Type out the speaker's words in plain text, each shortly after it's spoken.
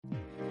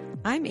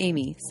I'm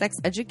Amy, sex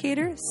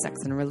educator,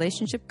 sex and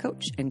relationship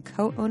coach, and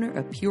co-owner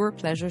of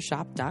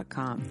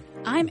PurePleasureShop.com.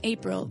 I'm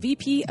April,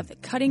 VP of the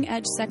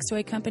cutting-edge sex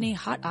toy company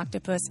Hot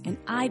Octopus, and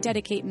I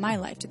dedicate my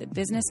life to the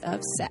business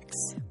of sex.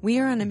 We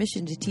are on a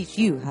mission to teach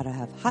you how to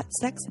have hot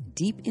sex,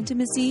 deep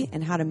intimacy,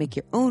 and how to make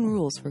your own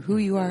rules for who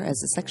you are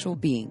as a sexual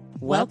being.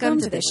 Welcome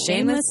to the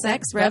Shameless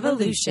Sex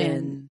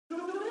Revolution.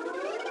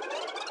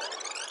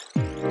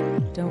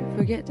 Don't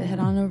forget to head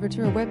on over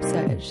to our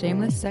website at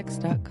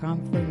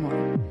shamelesssex.com for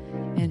more.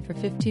 And for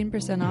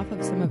 15% off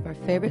of some of our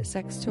favorite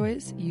sex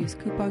toys, use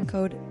coupon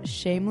code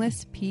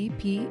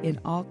SHAMELESSPP in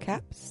all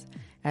caps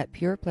at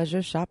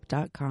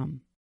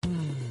purepleasureshop.com.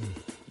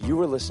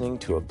 You are listening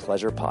to a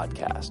Pleasure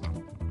Podcast.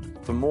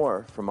 For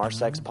more from our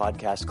sex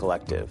podcast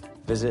collective,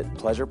 visit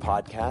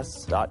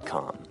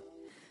pleasurepodcasts.com.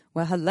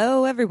 Well,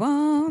 hello,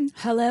 everyone.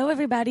 Hello,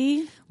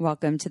 everybody.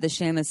 Welcome to the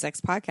Shameless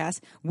Sex Podcast.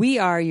 We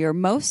are your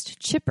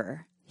most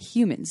chipper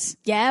humans.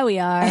 Yeah, we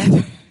are.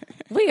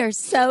 We are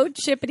so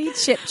chippity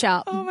chip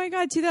chop. Oh my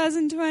God,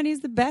 2020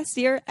 is the best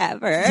year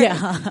ever.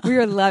 Yeah. We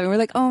were loving. We're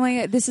like, oh my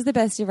God, this is the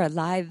best year of our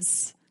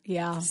lives.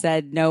 Yeah.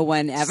 Said no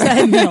one ever.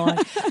 Said no one.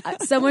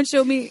 Someone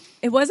showed me,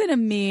 it wasn't a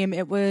meme.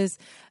 It was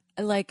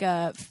like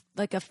a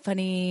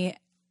funny,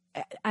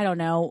 I don't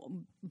know,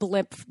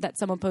 blip that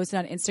someone posted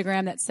on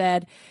Instagram that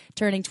said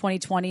turning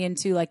 2020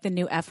 into like the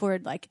new F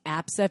word, like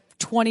apps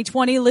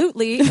 2020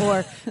 lootly,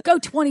 or go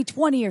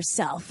 2020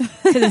 yourself.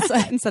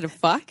 Instead of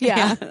fuck.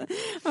 Yeah.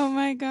 Oh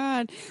my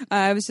God.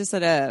 I was just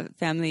at a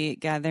family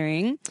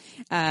gathering,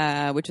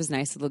 which was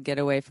nice, a little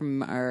getaway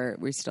from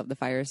we still have the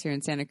fires here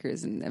in Santa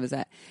Cruz. And it was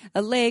at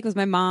a lake with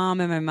my mom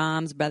and my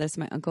mom's brothers,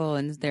 my uncle,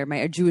 and they're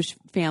my Jewish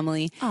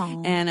family.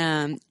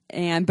 Aww.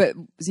 But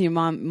you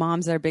know,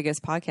 mom's our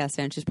biggest podcast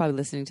fan. She's probably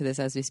listening to this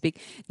as we speak.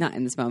 Not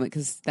in this moment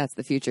because that's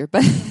the future,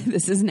 but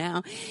this is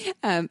now.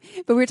 But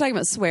we were talking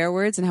about swear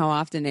words and how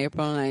often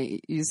April and I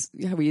use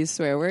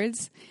swear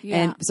words. Yeah.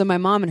 And so my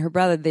mom and her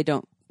brother, they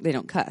don't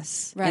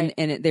cuss. Right.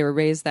 And they were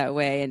raised that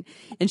way.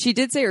 And she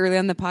did say early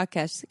on the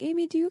podcast, she's like,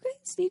 Amy, do you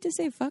guys need to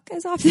say fuck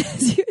as often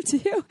as you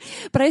do?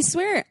 But I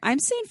swear, I'm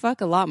saying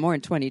fuck a lot more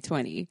in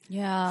 2020.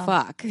 Yeah.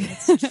 Fuck.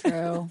 It's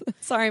true.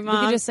 Sorry, Mom.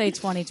 We could just say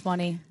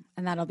 2020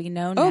 and that'll be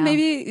known Oh, now.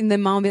 maybe. And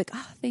then Mom will be like,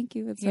 oh, thank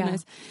you. That's so Yeah.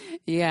 nice.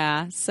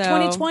 Yeah. So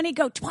 2020,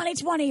 go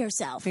 2020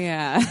 yourself.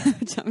 Yeah,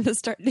 I'm going to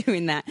start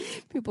doing that.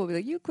 People will be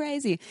like, you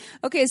crazy.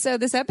 Okay, so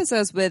this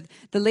episode's with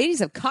the Ladies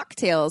of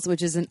Cocktails,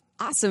 which is an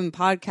awesome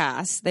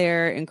podcast.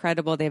 They're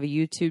incredible. They have a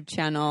YouTube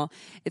channel.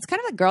 It's kind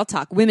of like girl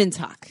talk, women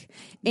talk,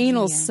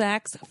 anal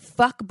sex,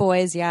 fuck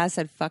boys. Yeah, I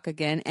said fuck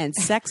again. And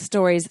sex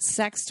stories,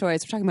 sex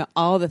toys. We're talking about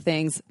all the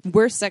things.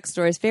 Worst sex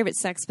stories, favorite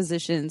sex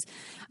positions.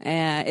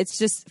 It's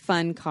just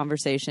fun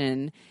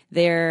conversation.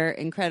 They're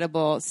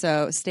incredible.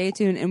 So stay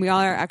tuned. And we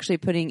all are actually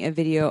putting a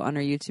video on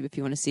our YouTube if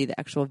you want to see the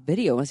actual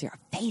video. Want to see our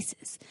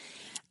faces.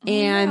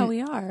 And yeah,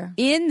 we are.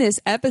 In this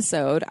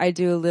episode, I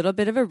do a little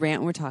bit of a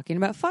rant. We're talking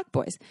about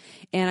fuckboys.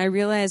 And I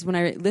realized when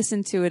I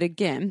listened to it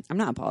again, I'm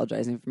not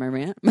apologizing for my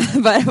rant,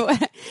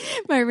 but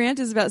my rant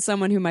is about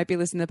someone who might be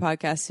listening to the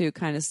podcast who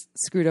kind of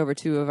screwed over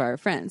two of our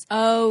friends.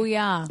 Oh,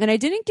 yeah. And I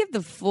didn't give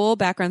the full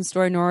background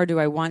story, nor do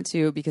I want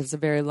to, because it's a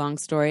very long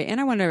story. And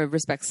I want to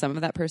respect some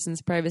of that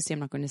person's privacy. I'm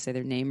not going to say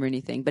their name or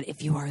anything. But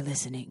if you are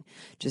listening,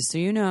 just so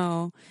you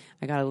know,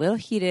 I got a little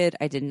heated.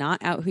 I did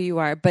not out who you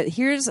are. But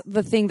here's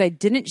the thing that I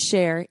didn't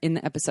share in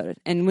the episode.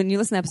 And when you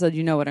listen to the episode,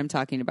 you know what I'm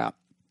talking about.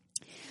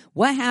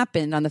 What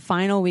happened on the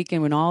final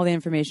weekend when all the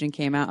information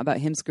came out about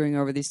him screwing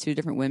over these two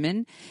different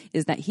women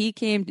is that he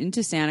came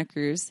into Santa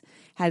Cruz,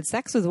 had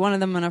sex with one of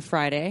them on a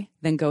Friday,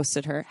 then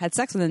ghosted her, had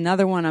sex with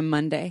another one on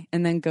Monday,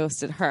 and then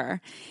ghosted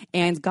her,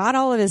 and got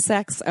all of his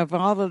sex of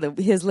all of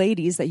his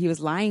ladies that he was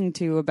lying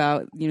to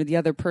about, you know, the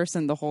other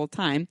person the whole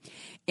time,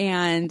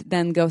 and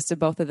then ghosted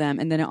both of them,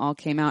 and then it all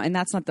came out. And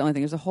that's not the only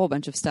thing. There's a whole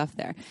bunch of stuff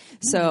there.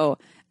 So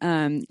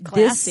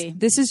Classy.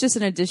 This is just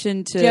an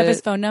addition to. Do you have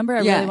his phone number? I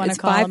really want to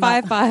call him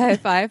up.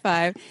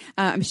 55555.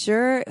 I'm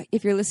sure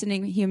if you're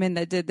listening, human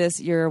that did this,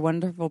 you're a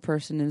wonderful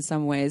person in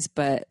some ways,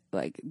 but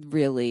like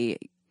really,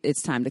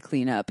 it's time to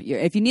clean up.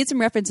 If you need some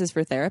references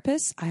for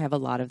therapists, I have a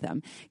lot of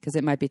them because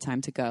it might be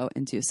time to go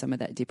and do some of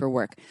that deeper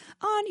work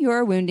on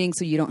your wounding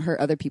so you don't hurt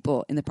other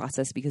people in the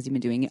process because you've been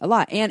doing it a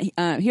lot. And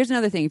here's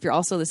another thing. If you're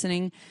also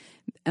listening,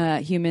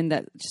 human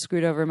that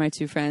screwed over my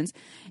two friends,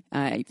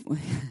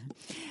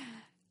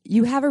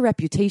 you have a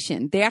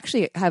reputation. They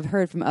actually have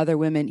heard from other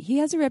women. He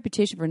has a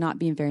reputation for not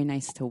being very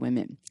nice to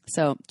women.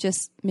 So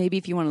just maybe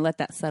if you want to let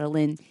that settle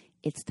in,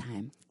 it's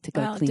time to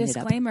go clean it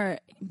up. Disclaimer,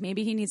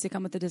 maybe he needs to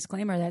come with a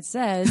disclaimer that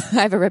says,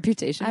 I have a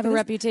reputation. I have a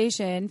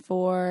reputation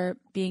for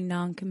being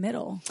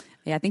non-committal.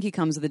 Yeah, I think he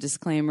comes with a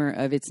disclaimer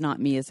of it's not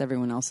me, it's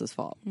everyone else's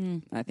fault.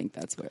 I think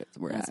that's where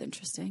we're at. That's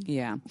interesting.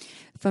 Yeah.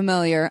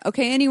 Familiar.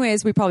 Okay,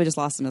 anyways, we probably just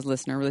lost him as a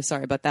listener. Really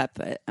sorry about that,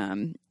 but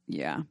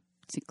yeah.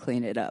 to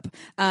clean it up.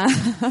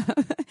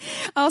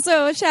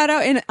 Also, a shout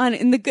out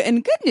in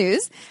good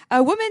news,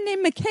 a woman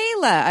named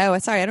Michaela. Oh,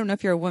 sorry, I don't know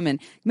if you're a woman.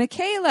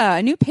 Michaela,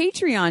 a new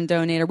Patreon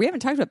donator. We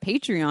haven't talked about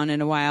Patreon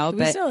in a while,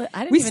 but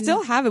we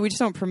still have it. We just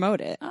don't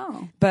promote it.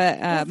 Oh,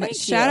 but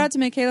shout out to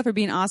Michaela for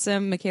being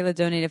awesome. Michaela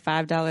donated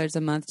 $5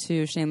 a month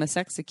to Shameless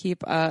Sex to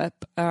keep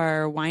up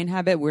our wine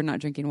habit. We're not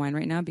drinking wine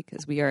right now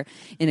because we are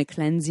in a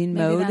cleansing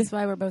mode. Maybe that's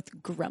why we're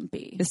both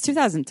grumpy. It's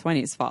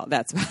 2020's fault.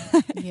 That's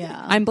why. Yeah.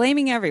 I'm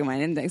blaming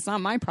everyone, and it's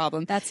not my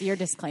problem. That's your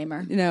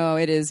disclaimer. No,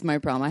 it is my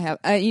problem. I have,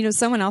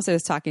 someone else I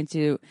was talking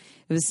to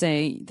was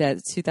saying that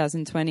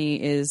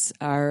 2020 is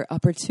our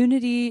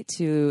opportunity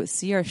to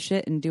see our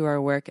shit and do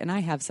our work, and I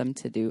have some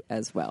to do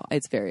as well.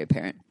 It's very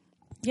apparent.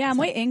 Yeah, I'm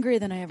way angrier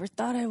than I ever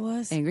thought I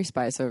was. Angry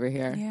Spice over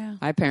here. Yeah.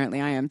 Apparently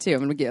I am too. I'm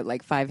going to get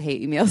like 5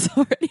 hate emails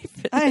already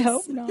for this. I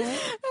hope not.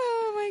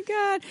 Oh my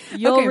God.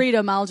 You'll read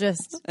them. I'll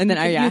just. And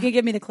then you can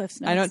give me the Cliffs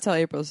Notes. I don't tell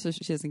April so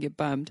she doesn't get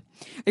bummed.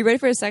 Are you ready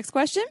for a sex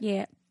question?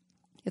 Yeah.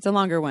 It's a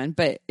longer one,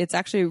 but it's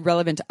actually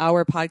relevant to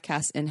our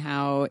podcast and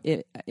how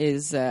it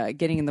is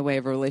getting in the way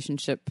of a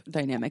relationship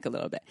dynamic a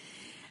little bit.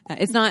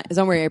 It's not.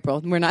 Don't worry,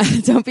 April. We're not.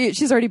 Don't be.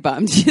 She's already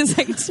bummed. She's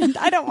like,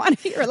 I don't want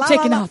to hear.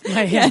 Taking off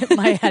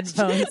my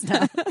headphones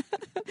now.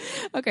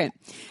 Okay.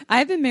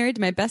 I've been married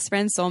to my best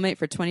friend's soulmate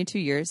for 22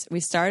 years. We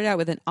started out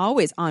with an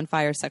always on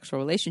fire sexual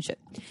relationship.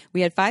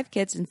 We had 5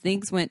 kids and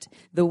things went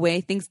the way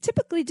things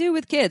typically do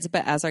with kids.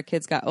 But as our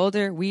kids got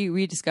older, we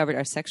rediscovered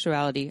our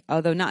sexuality,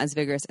 although not as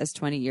vigorous as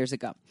 20 years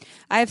ago.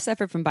 I have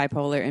suffered from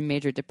bipolar and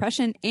major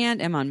depression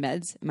and am on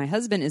meds. My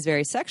husband is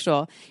very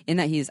sexual in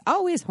that he's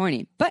always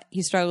horny, but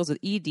he struggles with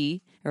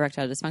ED,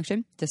 erectile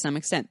dysfunction, to some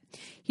extent.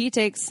 He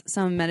takes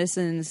some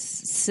medicines,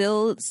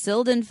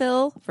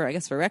 Sildenafil, for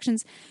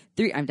erections,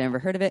 I've never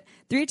heard of it,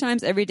 3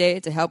 times every day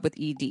to help with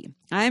ED.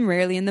 I'm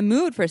rarely in the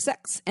mood for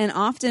sex, and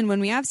often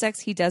when we have sex,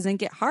 he doesn't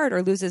get hard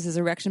or loses his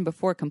erection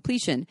before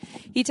completion.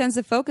 He tends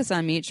to focus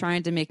on me,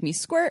 trying to make me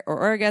squirt or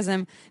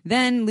orgasm,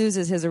 then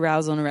loses his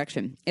arousal and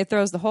erection. It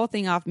throws the whole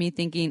thing off me,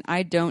 thinking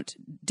I don't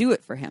do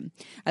it for him.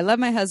 I love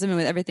my husband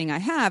with everything I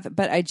have,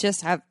 but I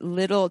just have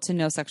little to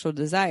no sexual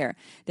desire.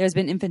 There's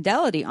been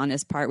infidelity on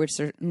his part, which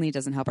certainly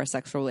doesn't help our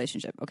sexual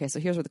relationship. Okay, so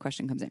here's where the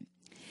question comes in.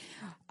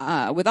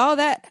 With all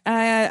that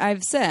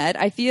I've said,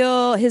 I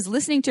feel his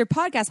listening to your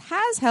podcast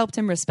has helped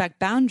him respect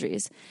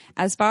boundaries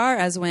as far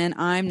as when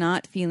I'm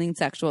not feeling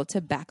sexual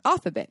to back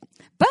off a bit.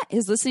 But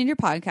his listening to your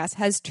podcast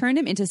has turned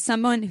him into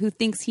someone who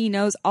thinks he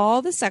knows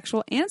all the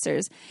sexual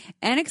answers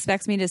and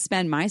expects me to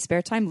spend my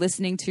spare time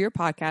listening to your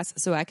podcast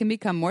so I can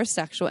become more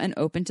sexual and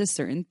open to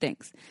certain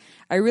things.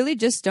 I really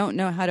just don't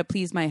know how to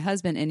please my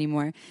husband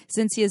anymore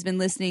since he has been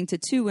listening to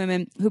 2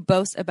 women who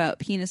boast about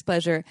penis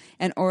pleasure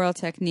and oral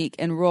technique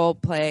and role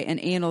play and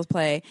anal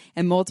play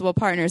and multiple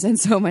partners and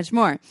so much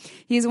more.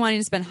 He's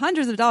wanting to spend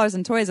hundreds of dollars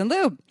on toys and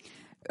lube.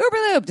 Uber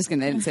lube. Just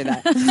kidding. I didn't say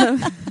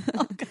that.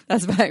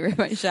 That's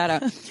my shout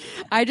out.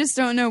 I just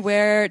don't know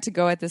where to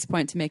go at this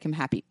point to make him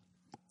happy.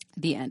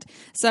 The end.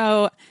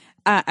 So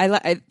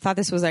I thought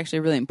this was actually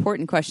a really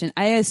important question.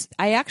 I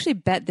actually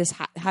bet this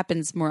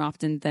happens more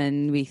often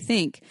than we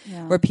think,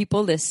 where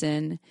people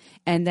listen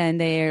and then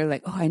they're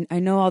like, oh, I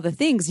know all the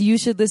things you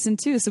should listen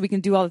to so we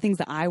can do all the things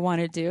that I want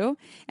to do.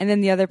 And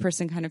then the other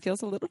person kind of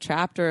feels a little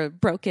trapped or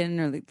broken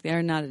or like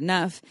they're not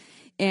enough.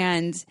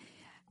 And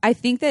I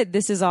think that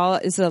this is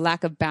a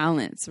lack of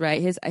balance,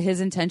 right?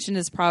 His intention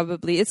is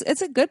probably,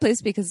 it's a good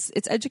place because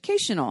it's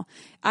educational.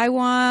 I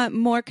want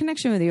more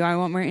connection with you. I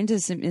want more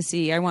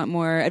intimacy. I want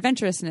more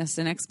adventurousness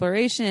and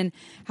exploration.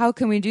 How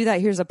can we do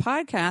that? Here's a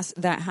podcast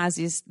that has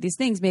these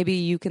things. Maybe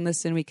you can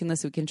listen, we can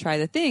try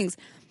the things.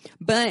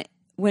 But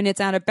when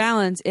it's out of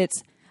balance,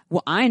 it's,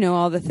 well, I know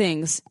all the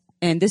things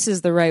and this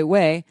is the right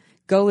way.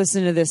 Go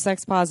listen to this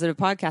sex positive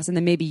podcast and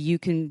then maybe you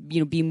can,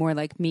 be more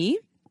like me.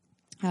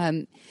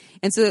 And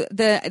so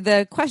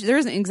the question, there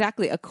isn't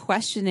exactly a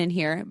question in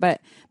here,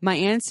 but my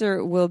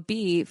answer will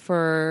be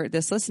for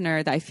this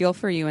listener that I feel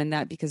for you in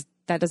that, because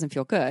that doesn't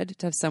feel good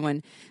to have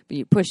someone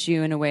push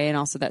you in a way. And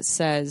also that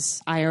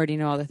says, I already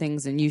know all the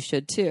things and you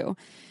should too.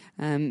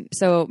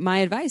 So my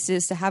advice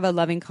is to have a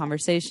loving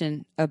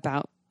conversation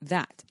about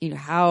that,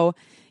 how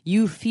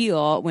you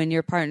feel when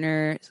your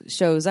partner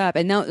shows up.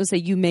 And now let's say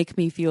you make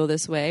me feel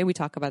this way. We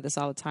talk about this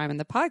all the time in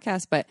the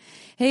podcast, but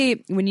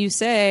hey, when you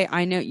say,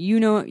 I know,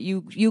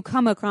 you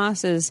come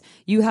across as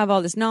you have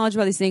all this knowledge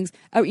about these things,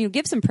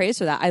 give some praise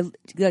for that.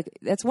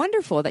 That's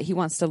wonderful that he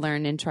wants to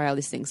learn and try all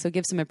these things. So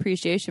give some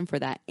appreciation for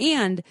that.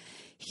 And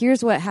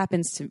here's what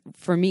happens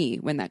for me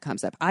when that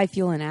comes up. I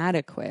feel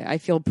inadequate. I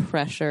feel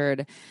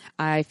pressured.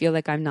 I feel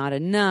like I'm not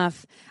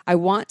enough. I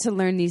want to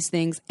learn these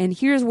things. And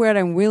here's where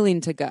I'm willing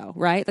to go,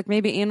 right? Like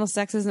maybe anal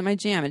sex isn't my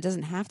jam. It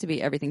doesn't have to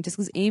be everything. Just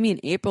because Amy and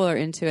April are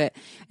into it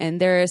and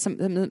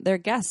their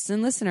guests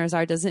and listeners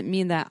are, doesn't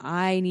mean that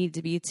I need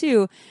to be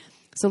too.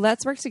 So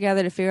let's work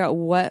together to figure out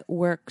what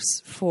works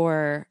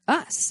for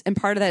us. And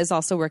part of that is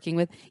also working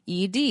with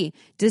ED.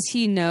 Does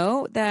he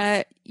know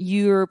that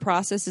your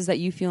process is that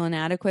you feel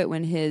inadequate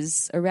when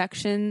his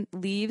erection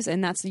leaves?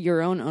 And that's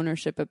your own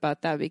ownership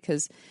about that,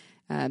 because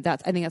I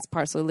think that's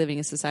partially living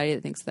in a society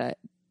that thinks that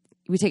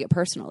we take it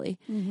personally.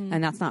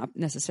 And that's not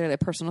necessarily a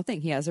personal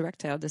thing. He has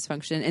erectile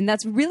dysfunction. And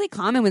that's really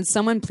common when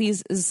someone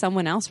pleases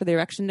someone else for the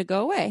erection to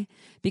go away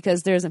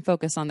because there isn't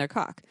focus on their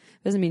cock.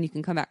 Doesn't mean you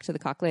can come back to the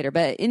cock later.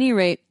 But at any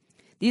rate,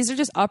 these are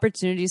just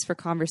opportunities for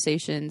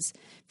conversations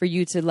for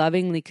you to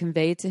lovingly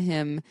convey to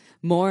him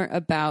more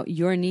about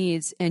your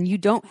needs. And you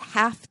don't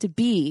have to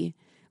be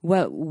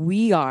what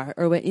we are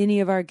or what any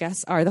of our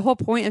guests are. The whole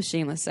point of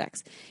Shameless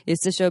Sex is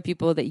to show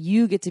people that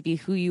you get to be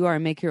who you are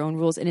and make your own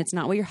rules. And it's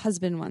not what your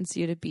husband wants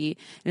you to be.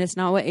 And it's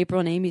not what April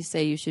and Amy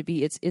say you should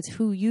be. It's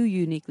who you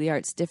uniquely are.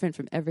 It's different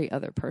from every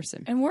other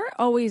person. And we're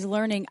always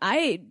learning.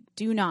 I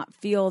do not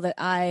feel that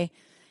I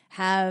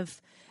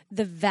have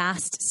the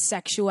vast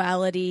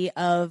sexuality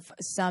of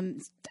some.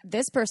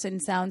 This person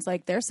sounds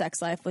like their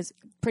sex life was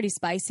pretty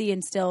spicy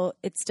and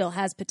it still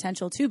has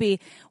potential to be.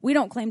 We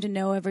don't claim to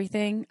know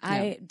everything. Yeah.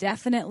 I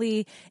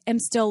definitely am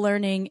still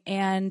learning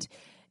and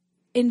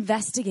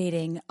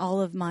investigating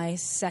all of my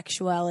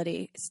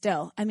sexuality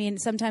still. I mean,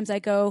 sometimes I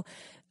go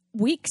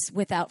weeks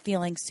without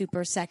feeling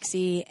super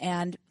sexy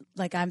and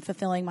like I'm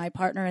fulfilling my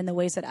partner in the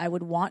ways that I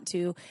would want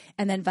to,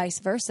 and then vice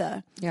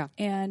versa. Yeah.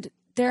 And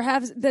there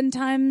have been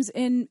times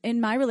in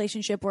my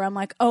relationship where I'm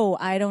like, oh,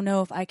 I don't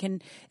know if I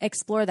can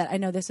explore that. I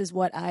know this is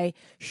what I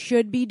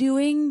should be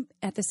doing.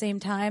 At the same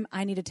time,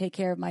 I need to take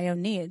care of my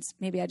own needs.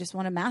 Maybe I just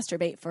want to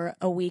masturbate for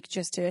a week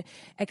just to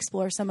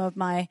explore some of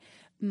my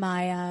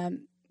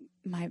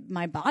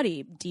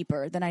body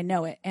deeper than I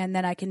know it. And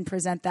then I can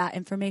present that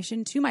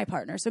information to my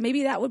partner. So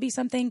maybe that would be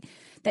something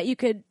that you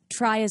could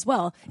try as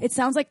well. It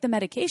sounds like the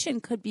medication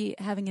could be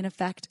having an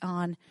effect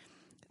on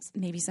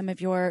maybe some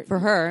of your for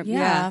her,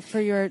 for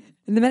your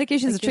and the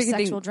medication is a tricky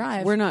sexual thing.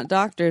 Drive. We're not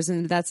doctors,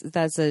 and that's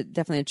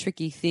definitely a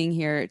tricky thing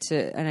here.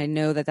 And I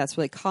know that's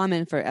really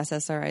common for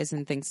SSRIs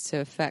and things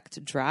to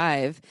affect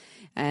drive.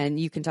 And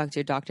you can talk to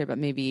your doctor about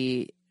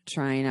maybe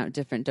trying out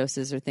different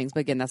doses or things.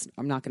 But again,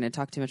 I'm not going to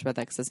talk too much about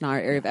that because it's not our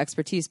area of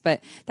expertise.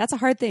 But that's a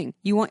hard thing.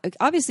 You want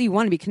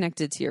to be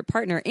connected to your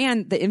partner,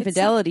 and the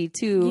infidelity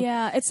too.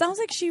 Yeah, it sounds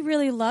like she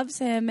really loves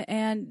him,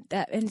 and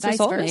vice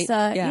soulmate.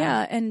 versa.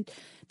 Yeah, and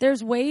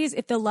there's ways,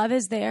 if the love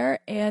is there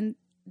and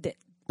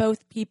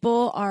both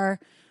people are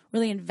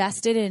really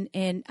invested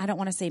in, I don't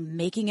want to say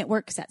making it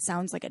work because that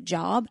sounds like a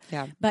job,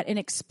 but in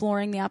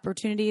exploring the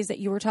opportunities that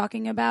you were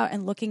talking about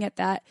and looking at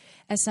that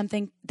as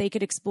something they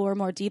could explore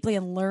more deeply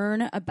and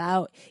learn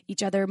about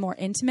each other more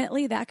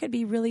intimately, that could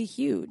be really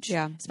huge.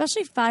 Yeah.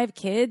 Especially 5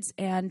 kids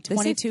and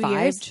 22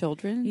 years. 5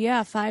 children?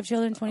 Yeah, 5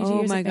 children, 22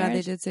 years. Oh my of God,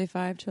 marriage. they did say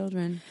 5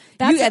 children.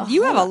 That's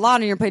you have a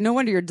lot on your plate. No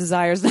wonder your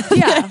desires not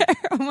Yeah. there.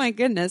 Oh my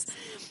goodness.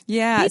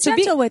 Yeah. Be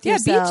gentle with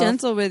yourself. Yeah, be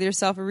gentle with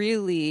yourself,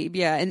 really.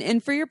 Yeah.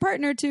 And for your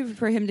partner too,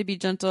 for him to be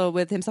gentle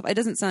with himself. It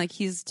doesn't sound like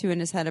he's too in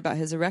his head about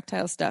his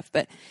erectile stuff,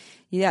 but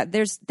yeah,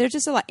 there's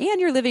just a lot. And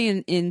you're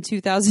living in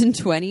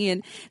 2020,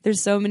 and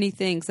there's so many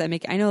things that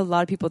I know a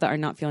lot of people that are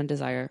not feeling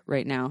desire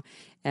right now.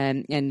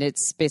 And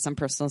it's based on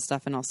personal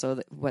stuff and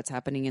also what's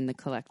happening in the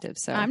collective.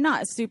 So I'm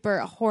not a super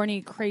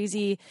horny,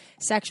 crazy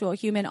sexual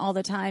human all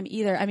the time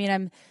either. I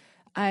mean,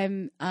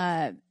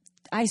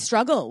 I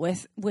struggle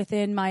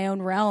within my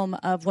own realm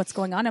of what's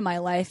going on in my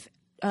life,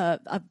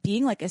 of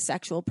being like a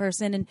sexual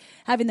person, and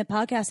having the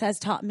podcast has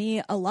taught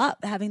me a lot,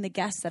 having the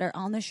guests that are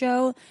on the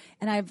show.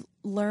 And I've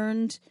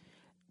learned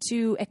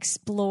to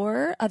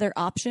explore other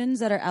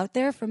options that are out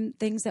there from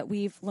things that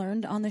we've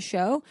learned on the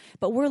show,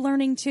 but we're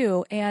learning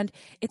too. And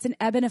it's an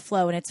ebb and a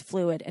flow, and it's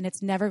fluid, and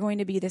it's never going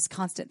to be this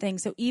constant thing.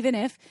 So even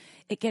if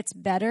it gets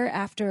better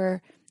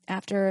after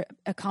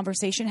a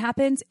conversation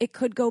happens, it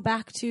could go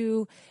back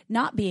to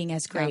not being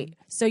as great. Yeah.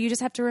 So you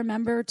just have to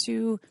remember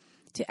to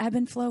ebb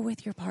and flow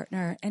with your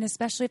partner. And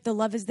especially if the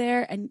love is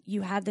there and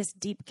you have this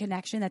deep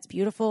connection that's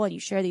beautiful and you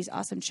share these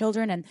awesome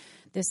children and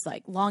this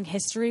like long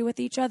history with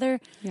each other,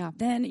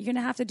 then you're going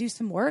to have to do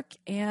some work.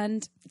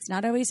 And it's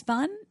not always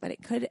fun, but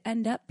it could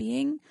end up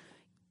being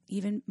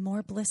even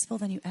more blissful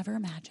than you ever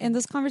imagined. And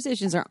those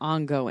conversations are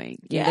ongoing.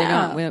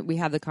 Yeah. We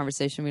have the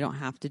conversation. We don't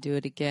have to do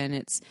it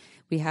again.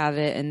 We have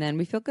it and then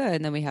we feel good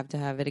and then we have to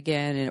have it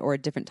again, or a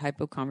different type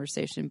of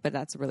conversation. But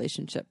that's a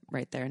relationship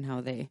right there, and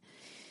how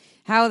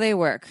they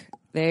work.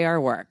 They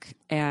are work,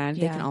 and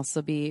they can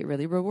also be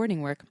really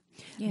rewarding work.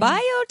 Yeah.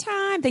 Bio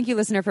time. Thank you,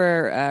 listener,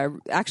 for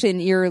actually,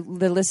 and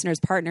the listener's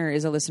partner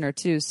is a listener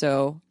too.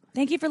 So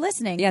thank you for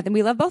listening. Yeah, then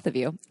we love both of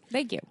you.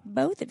 Thank you,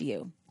 both of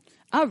you.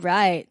 All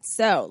right,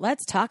 so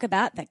let's talk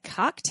about the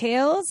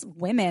Cocktails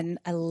women.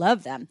 I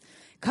love them.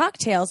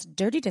 Cocktails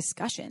Dirty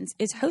Discussions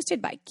is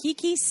hosted by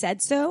Kiki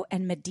Said So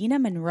and Medina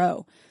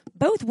Monroe.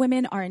 Both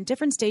women are in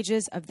different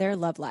stages of their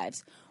love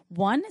lives.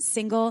 One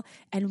single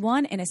and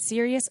one in a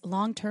serious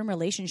long-term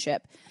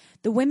relationship.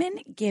 The women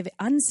give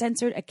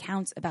uncensored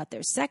accounts about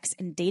their sex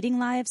and dating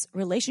lives,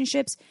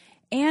 relationships,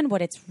 and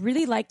what it's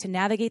really like to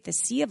navigate the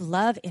sea of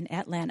love in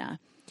Atlanta.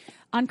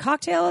 On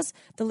Cocktails,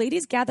 the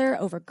ladies gather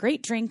over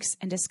great drinks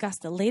and discuss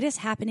the latest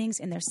happenings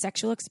in their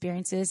sexual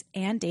experiences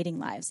and dating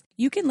lives.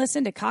 You can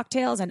listen to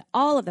Cocktails on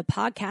all of the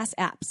podcast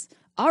apps.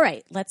 All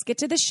right, let's get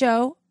to the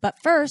show. But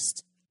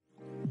first,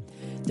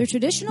 The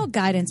traditional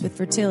guidance with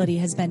fertility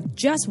has been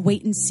just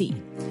wait and see.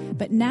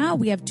 But now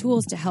we have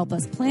tools to help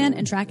us plan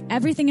and track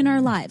everything in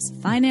our lives: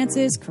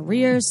 finances,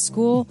 careers,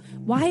 school.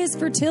 Why is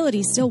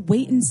fertility still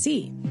wait and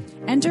see?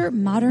 Enter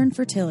Modern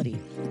Fertility.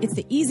 It's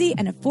the easy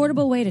and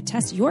affordable way to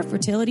test your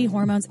fertility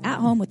hormones at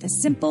home with a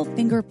simple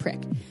finger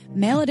prick.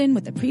 Mail it in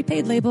with a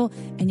prepaid label,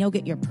 and you'll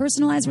get your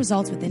personalized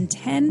results within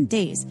 10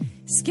 days.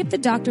 Skip the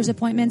doctor's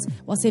appointments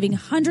while saving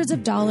hundreds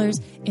of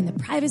dollars in the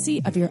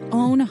privacy of your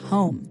own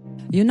home.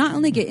 You'll not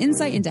only get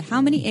insight into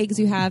how many eggs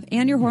you have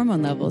and your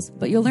hormone levels,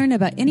 but you'll learn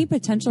about any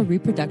potential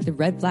reproductive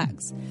red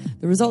flags.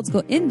 The results go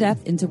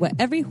in-depth into what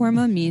every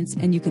hormone means,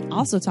 and you can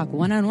also talk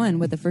one-on-one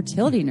with a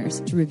fertility nurse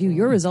to review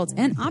your results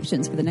and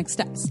options for the next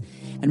steps.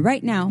 And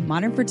right now,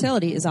 Modern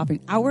Fertility is offering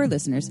our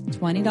listeners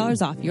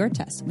 $20 off your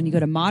test when you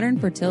go to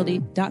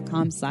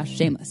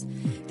modernfertility.com/shameless.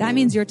 That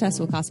means your test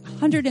will cost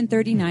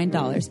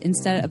 $139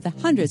 instead of the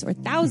hundreds or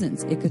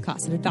thousands it could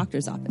cost at a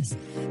doctor's office.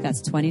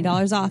 That's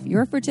 $20 off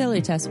your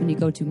fertility test when you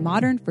go to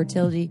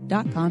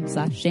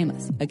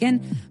modernfertility.com/shameless.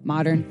 Again,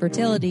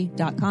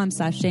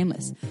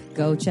 modernfertility.com/shameless.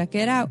 Go check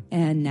it out.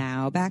 And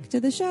now back to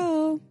the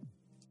show.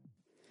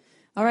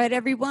 All right,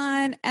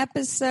 everyone,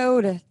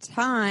 episode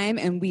time,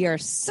 and we are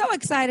so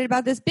excited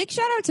about this. Big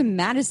shout out to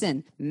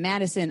Madison,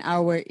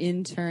 our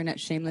intern at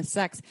Shameless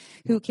Sex,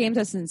 who came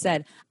to us and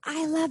said,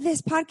 I love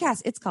this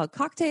podcast. It's called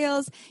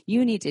Cocktails.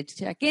 You need to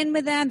check in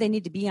with them. They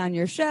need to be on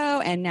your show,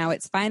 and now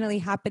it's finally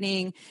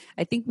happening.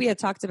 I think we had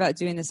talked about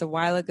doing this a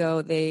while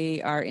ago.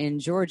 They are in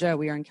Georgia.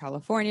 We are in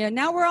California.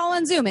 Now we're all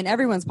on Zoom, and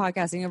everyone's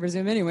podcasting over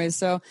Zoom anyways,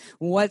 so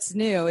what's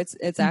new?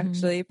 It's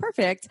actually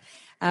perfect.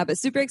 But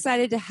super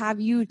excited to have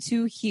you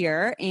two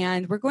here.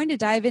 And we're going to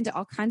dive into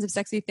all kinds of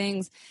sexy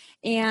things.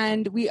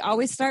 And we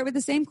always start with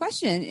the same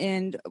question.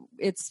 And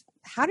it's,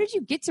 how did you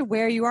get to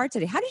where you are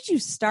today? How did you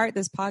start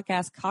this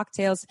podcast,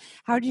 Cocktails?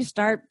 How did you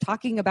start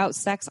talking about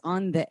sex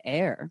on the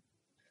air?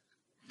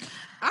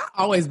 I've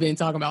always been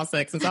talking about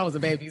sex since I was a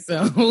baby.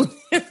 So,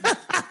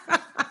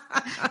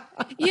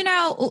 you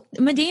know,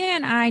 Medina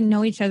and I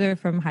know each other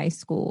from high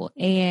school.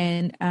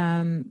 And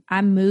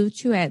I moved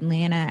to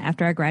Atlanta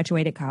after I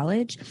graduated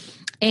college.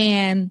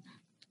 And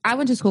I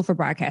went to school for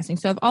broadcasting.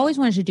 So I've always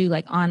wanted to do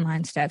like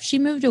online stuff. She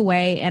moved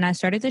away and I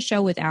started the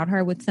show without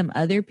her with some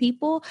other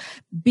people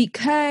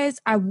because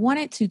I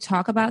wanted to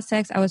talk about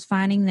sex. I was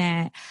finding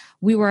that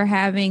we were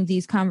having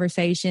these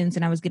conversations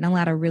and I was getting a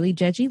lot of really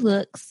judgy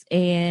looks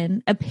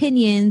and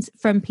opinions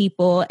from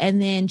people.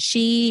 And then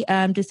she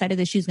decided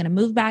that she was going to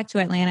move back to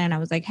Atlanta. And I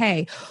was like,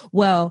 hey,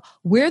 well,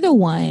 we're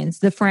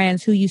the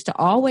friends who used to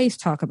always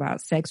talk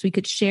about sex. We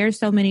could share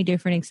so many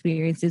different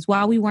experiences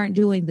while we weren't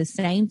doing the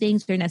same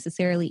things or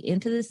necessarily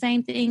into the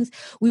same things.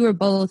 We were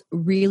both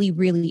really,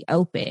 really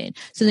open.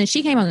 So then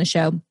she came on the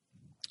show.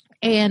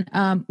 And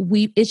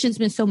it's just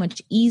been so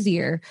much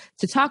easier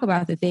to talk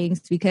about the things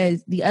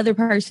because the other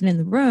person in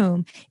the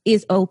room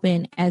is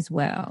open as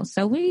well.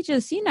 So we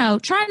just,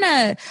 trying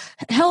to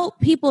help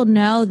people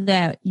know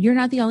that you're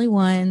not the only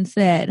ones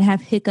that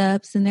have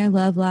hiccups in their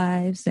love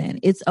lives,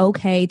 and it's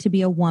okay to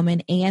be a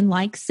woman and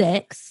like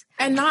sex.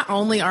 And not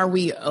only are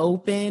we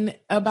open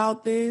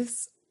about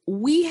this,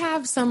 we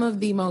have some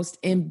of the most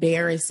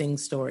embarrassing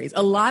stories.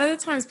 A lot of the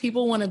times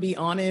people want to be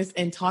honest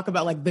and talk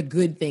about like the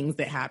good things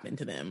that happen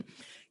to them.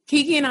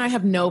 Kiki and I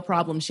have no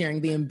problem sharing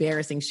the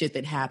embarrassing shit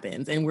that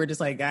happens. And we're just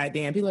like, God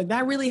damn, people are like,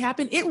 that really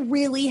happened? It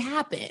really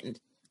happened.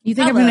 You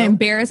think I'm going to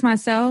embarrass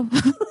myself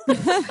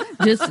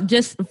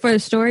just for the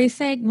story's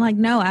sake? Like,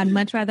 no, I'd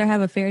much rather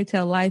have a fairy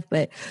tale life,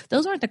 but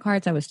those aren't the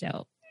cards I was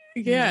dealt.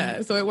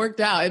 Yeah, so it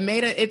worked out. It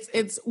made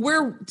it.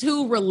 We're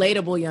two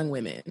relatable young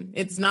women.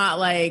 It's not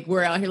like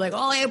we're out here like,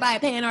 oh, everybody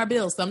paying our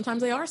bills.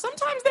 Sometimes they are.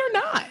 Sometimes they're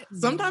not.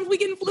 Sometimes we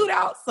getting flued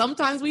out.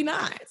 Sometimes we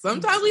not.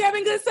 Sometimes we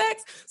having good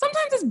sex.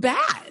 Sometimes it's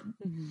bad.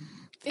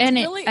 And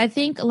I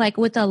think like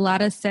with a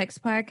lot of sex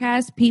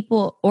podcasts,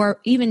 people, or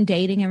even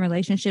dating and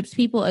relationships,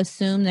 people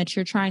assume that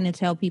you're trying to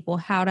tell people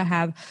how to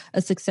have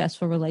a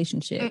successful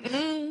relationship.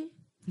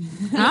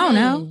 I don't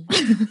know.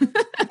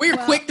 We're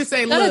quick to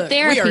say, go look, to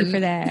therapy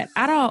for that.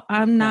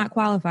 I'm not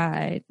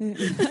qualified.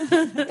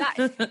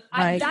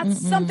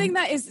 That's something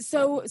that is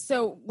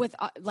so with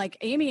like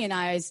Amy and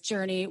I's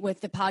journey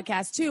with the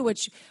podcast too,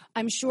 which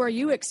I'm sure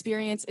you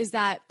experience, is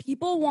that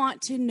people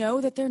want to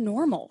know that they're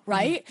normal,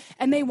 right?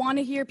 And they want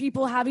to hear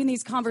people having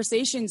these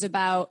conversations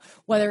about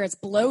whether it's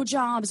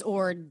blowjobs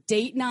or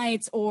date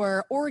nights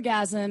or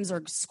orgasms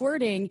or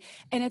squirting.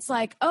 And it's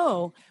like,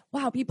 oh,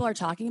 wow, people are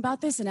talking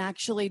about this and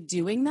actually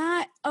doing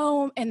that.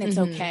 Oh, and it's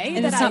okay.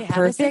 And that it's not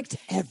perfect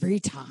every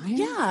time.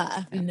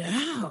 Yeah.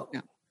 No.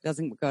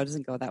 Doesn't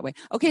go that way.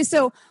 Okay,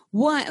 so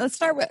let's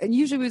start with,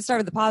 usually we would start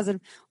with the positive.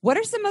 What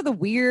are some of the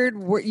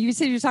weird, you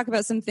said you talk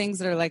about some things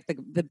that are like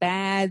the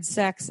bad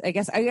sex. I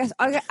guess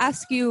I'll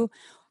ask you,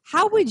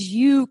 how would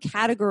you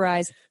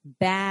categorize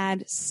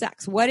bad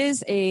sex? What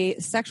is a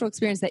sexual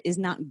experience that is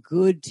not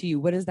good to you?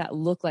 What does that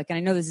look like? And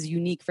I know this is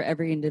unique for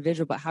every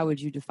individual, but how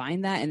would you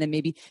define that? And then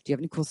maybe, do you have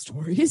any cool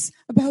stories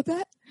about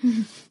that?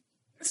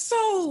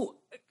 So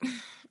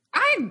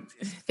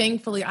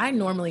Thankfully, I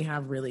normally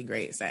have really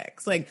great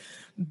sex. Like,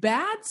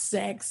 bad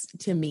sex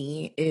to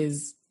me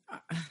is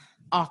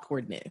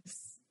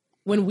awkwardness.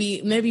 When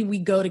maybe we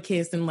go to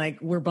kiss and like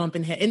we're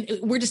bumping head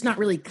and we're just not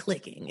really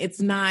clicking. It's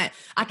not,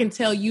 I can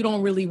tell you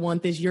don't really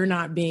want this. You're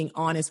not being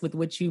honest with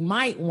what you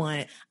might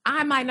want.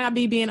 I might not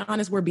be being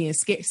honest. We're being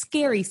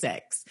scary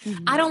sex.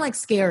 Mm-hmm. I don't like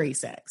scary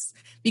sex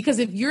because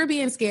if you're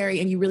being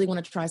scary and you really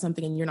want to try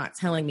something and you're not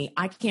telling me,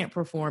 I can't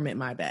perform at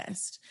my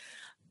best.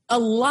 A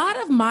lot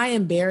of my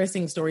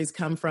embarrassing stories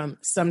come from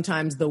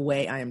sometimes the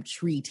way I am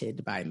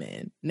treated by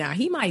men. Now,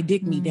 he might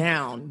dick me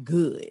down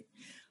good.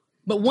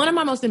 But one of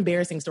my most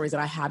embarrassing stories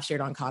that I have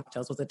shared on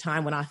Cocktails was a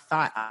time when I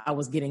thought I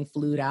was getting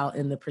flued out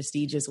in the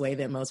prestigious way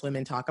that most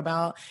women talk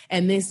about.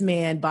 And this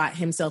man bought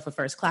himself a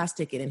first class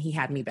ticket and he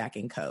had me back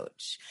in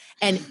coach.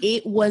 And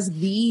it was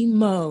the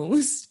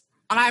most,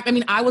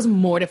 I was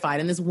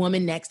mortified. And this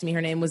woman next to me,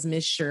 her name was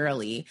Miss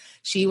Shirley.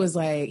 She was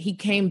like, he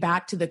came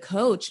back to the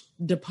coach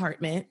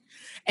department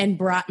and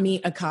brought me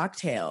a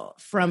cocktail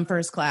from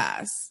first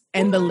class.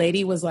 And the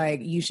lady was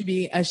like, you should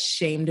be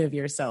ashamed of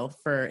yourself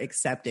for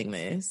accepting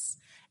this.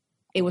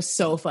 It was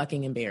so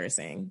fucking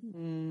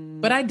embarrassing.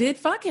 But I did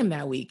fuck him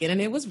that weekend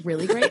and it was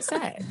really great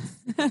sex.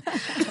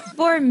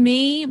 For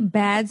me,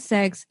 bad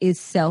sex is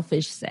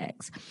selfish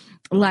sex.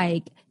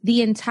 Like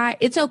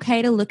it's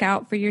okay to look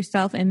out for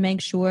yourself and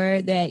make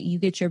sure that you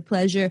get your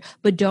pleasure,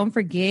 but don't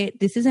forget,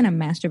 this isn't a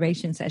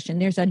masturbation session.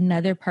 There's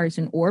another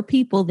person or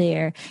people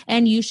there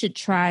and you should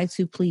try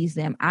to please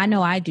them. I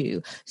know I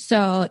do.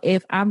 So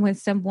if I'm with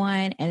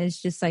someone and it's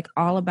just like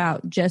all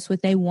about just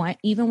what they want,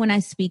 even when I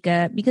speak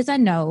up, because I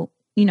know,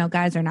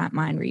 guys are not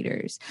mind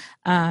readers.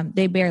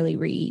 They barely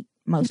read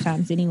most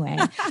times anyway.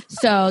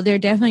 So they're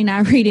definitely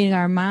not reading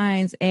our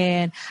minds.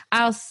 And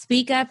I'll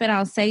speak up and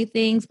I'll say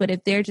things, but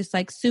if they're just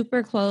like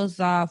super closed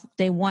off,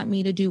 they want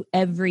me to do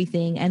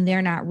everything and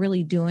they're not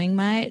really doing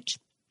much,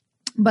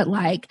 but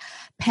like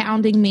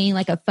pounding me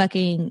like a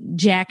fucking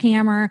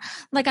jackhammer,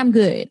 like I'm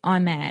good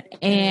on that.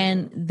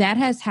 And that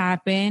has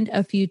happened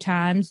a few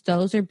times.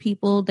 Those are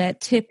people that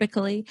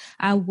typically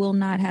I will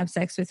not have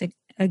sex with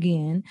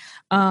again.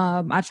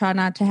 I try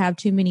not to have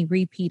too many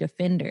repeat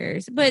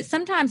offenders, but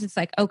sometimes it's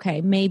like, okay,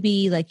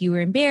 maybe like you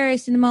were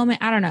embarrassed in the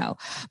moment. I don't know.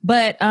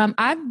 But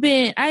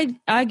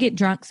I get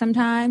drunk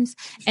sometimes.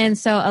 And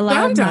so a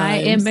lot of my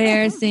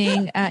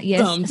embarrassing,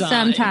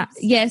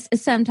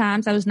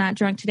 sometimes I was not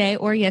drunk today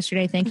or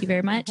yesterday. Thank you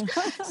very much.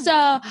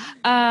 So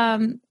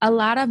a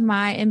lot of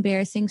my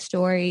embarrassing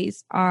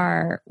stories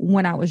are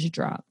when I was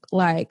drunk.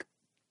 Like,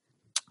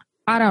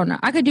 I don't know.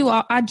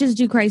 I just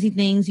do crazy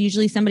things.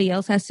 Usually somebody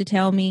else has to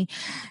tell me.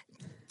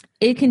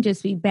 It can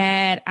just be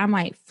bad. I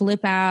might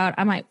flip out.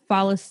 I might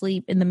fall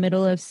asleep in the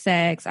middle of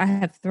sex. I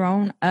have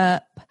thrown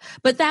up.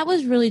 But that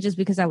was really just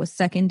because I was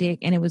sucking dick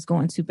and it was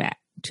going too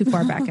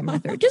far back in my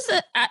throat.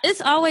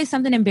 It's always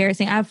something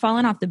embarrassing. I've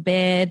fallen off the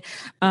bed.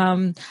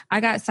 I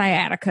got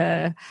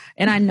sciatica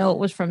and I know it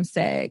was from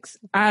sex.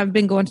 I've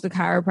been going to the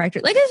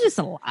chiropractor. Like, it's just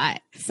a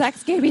lot.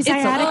 Sex gave me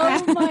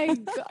sciatica. Oh my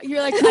God.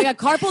 You're like, I got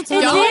carpal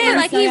tunnel. Yeah,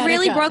 like he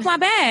really broke my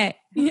back.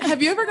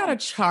 Have you ever got a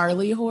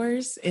Charlie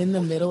horse in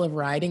the middle of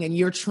riding and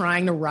you're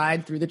trying to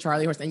ride through the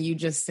Charlie horse and you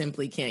just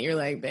simply can't? You're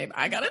like, babe,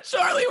 I got a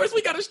Charlie horse.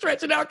 We got to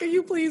stretch it out. Can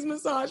you please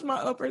massage my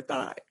upper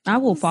thigh? I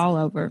will fall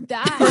over.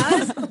 That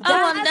has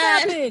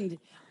happened.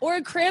 Or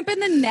a cramp in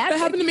the neck. That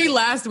happened to me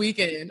last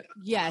weekend.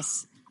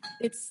 Yes.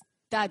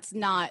 That's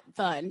not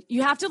fun.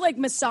 You have to like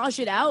massage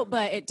it out,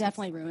 but it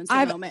definitely ruins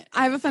the moment.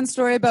 I have a fun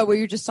story about what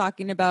you're just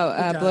talking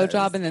about,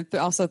 blowjob and then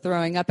also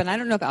throwing up. And I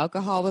don't know if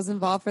alcohol was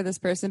involved for this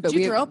person, but Did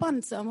you throw up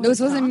on someone? No, this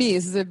wasn't me.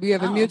 We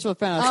have a mutual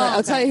friend.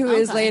 I'll tell you who it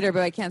is later,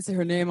 but I can't say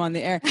her name on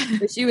the air.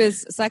 But she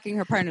was sucking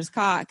her partner's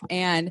cock,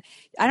 and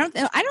I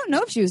don't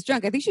know if she was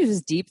drunk. I think she was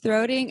just deep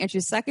throating, and she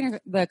was sucking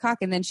the cock,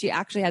 and then she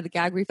actually had the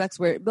gag reflex.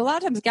 Where a lot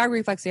of times gag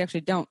reflex, they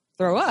actually don't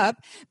throw up,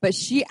 but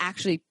she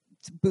actually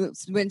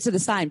went to the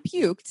side and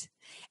puked.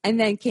 And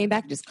then came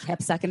back and just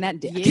kept sucking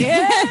that dick.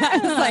 Yeah. I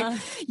was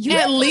like,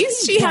 at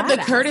least she had the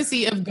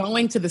courtesy of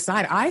going to the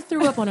side. I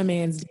threw up on a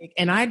man's dick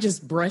and I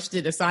just brushed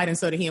it aside and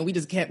so did he. And we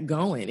just kept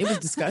going. It was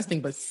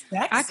disgusting, but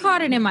sexy. I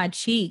caught it in my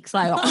cheeks.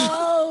 Like,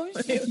 oh,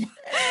 shit.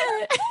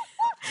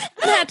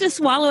 I had to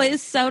swallow it.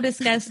 It's so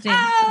disgusting.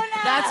 Oh,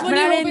 no. That's when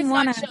I didn't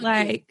want to,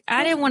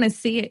 I didn't want to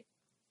see it.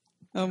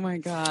 Oh my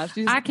gosh.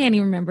 I can't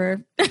even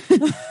remember.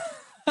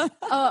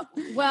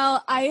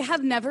 Well, I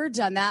have never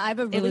done that. I have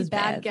a really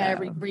bad gag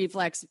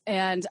reflex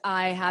and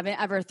I haven't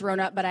ever thrown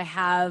up, but I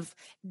have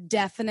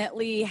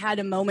definitely had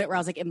a moment where I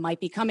was like, it might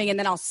be coming. And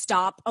then I'll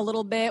stop a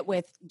little bit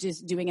with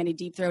just doing any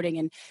deep throating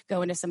and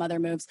go into some other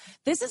moves.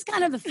 This is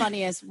kind of the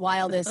funniest,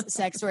 wildest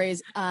sex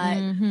stories.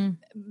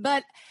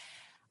 But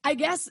I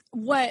guess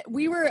what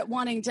we were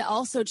wanting to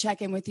also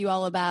check in with you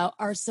all about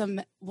are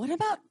what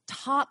about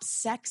top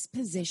sex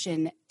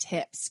position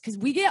tips? Because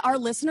our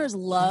listeners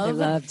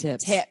love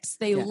tips.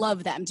 They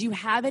love them. Do you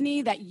have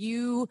any that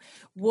you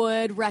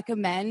would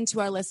recommend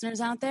to our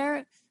listeners out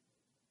there?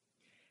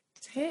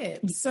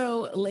 Tips.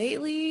 So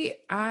lately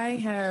I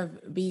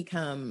have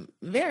become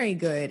very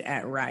good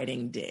at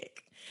riding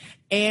dick.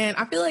 And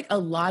I feel like a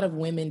lot of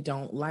women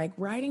don't like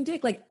riding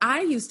dick. Like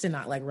I used to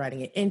not like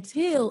riding it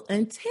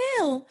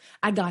until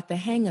I got the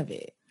hang of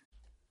it.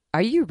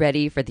 Are you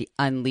ready for the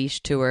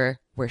Unleashed tour,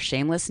 where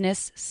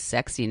shamelessness,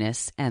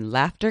 sexiness, and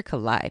laughter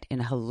collide in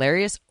a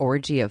hilarious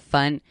orgy of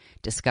fun,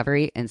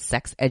 discovery, and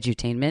sex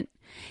edutainment?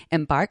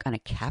 Embark on a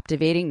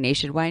captivating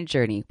nationwide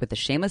journey with the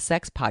Shameless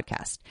Sex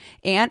Podcast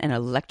and an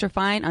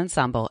electrifying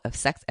ensemble of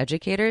sex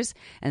educators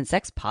and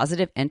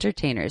sex-positive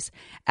entertainers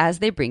as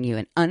they bring you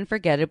an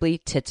unforgettably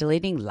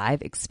titillating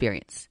live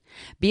experience.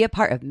 Be a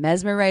part of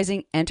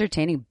mesmerizing,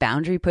 entertaining,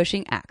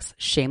 boundary-pushing acts,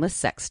 shameless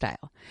sex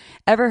style.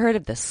 Ever heard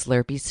of the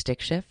Slurpee stick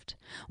shift?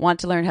 Want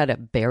to learn how to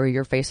bury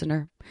your face in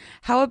her?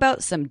 How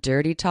about some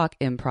dirty talk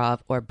improv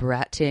or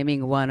brat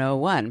taming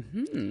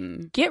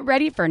 101? Get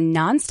ready for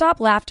nonstop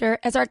laughter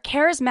as our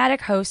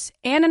charismatic hosts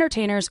and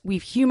entertainers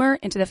weave humor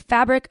into the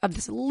fabric of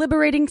this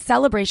liberating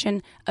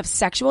celebration of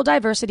sexual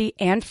diversity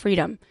and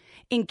freedom.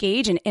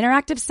 Engage in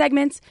interactive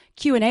segments,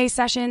 Q&A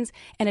sessions,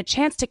 and a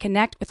chance to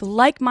connect with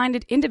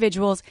like-minded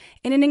individuals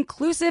in an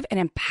inclusive and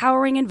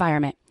empowering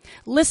environment.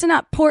 Listen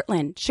up,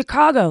 Portland,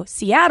 Chicago,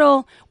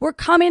 Seattle, we're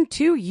coming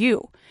to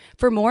you.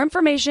 For more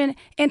information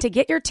and to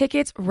get your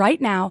tickets right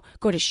now,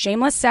 go to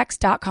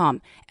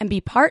shamelesssex.com and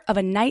be part of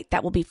a night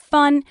that will be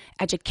fun,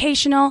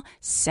 educational,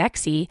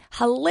 sexy,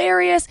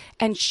 hilarious,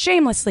 and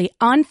shamelessly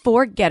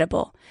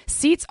unforgettable.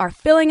 Seats are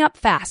filling up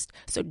fast,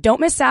 so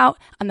don't miss out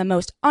on the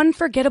most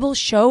unforgettable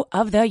show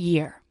of the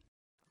year.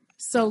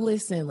 So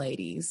listen,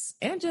 ladies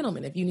and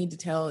gentlemen, if you need to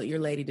tell your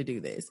lady to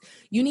do this,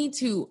 you need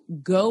to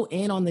go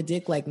in on the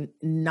dick like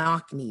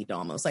knock-kneed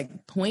almost,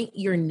 like point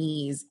your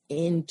knees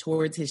in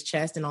towards his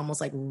chest and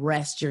almost like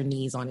rest your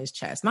knees on his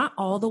chest. Not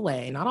all the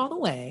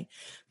way.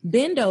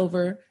 Bend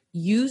over.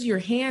 Use your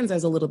hands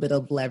as a little bit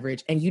of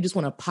leverage, and you just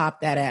want to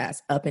pop that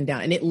ass up and down.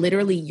 And it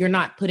literally, you're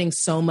not putting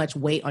so much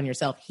weight on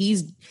yourself.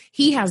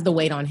 He has the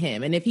weight on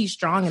him. And if he's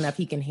strong enough,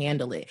 he can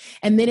handle it.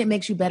 And then it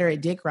makes you better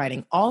at dick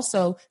riding.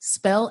 Also,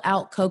 spell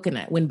out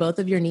coconut. When both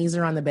of your knees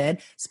are on the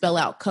bed, spell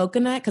out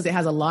coconut, because it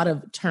has a lot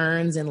of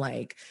turns and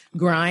like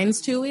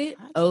grinds to it,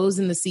 O's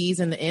and the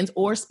C's and the N's,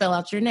 or spell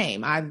out your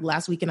name.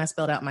 Last weekend I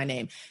spelled out my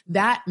name.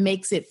 That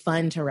makes it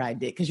fun to ride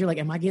dick, because you're like,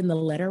 am I getting the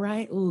letter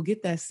right? Ooh,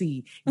 get that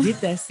C. And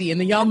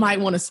then y'all might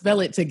want to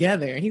spell it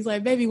together. And he's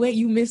like, baby, wait,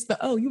 you missed the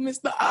O.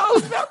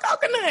 Spell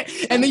coconut.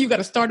 And then you got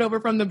to start over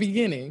from the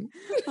beginning.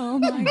 Oh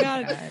my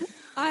God.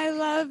 I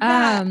love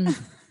that.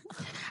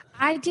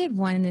 I did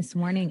one this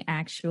morning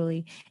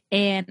actually.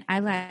 And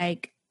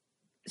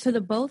so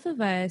the both of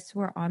us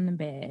were on the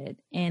bed,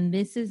 and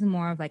this is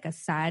more of like a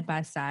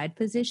side-by-side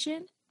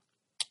position.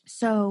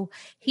 So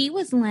he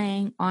was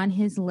laying on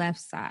his left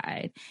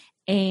side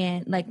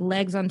and like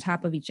legs on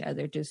top of each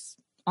other, just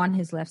on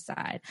his left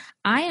side.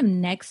 I am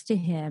next to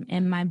him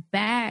and my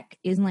back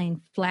is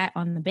laying flat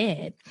on the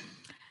bed.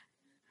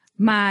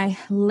 My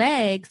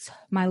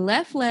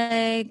left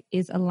leg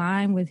is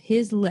aligned with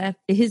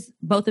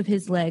both of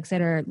his legs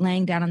that are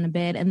laying down on the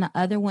bed, and the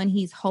other one,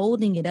 he's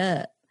holding it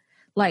up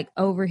like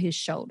over his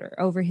shoulder,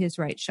 over his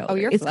right shoulder. Oh,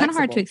 you're it's kind of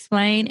hard to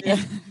explain.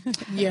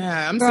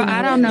 Yeah, Girl,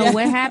 I don't know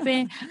what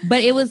happened,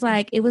 but it was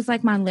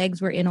like my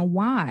legs were in a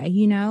Y,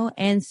 you know?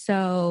 And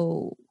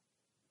so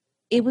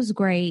it was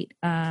great.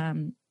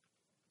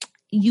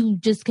 You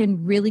just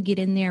can really get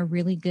in there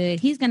really good.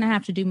 He's going to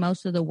have to do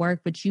most of the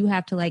work, but you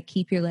have to like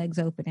keep your legs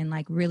open and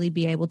like really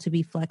be able to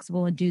be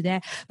flexible and do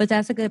that. But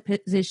that's a good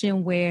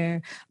position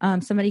where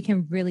somebody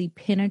can really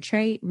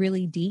penetrate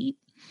really deep.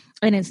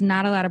 And it's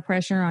not a lot of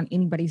pressure on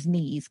anybody's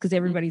knees because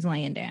everybody's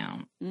laying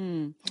down.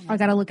 I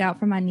got to look out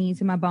for my knees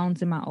and my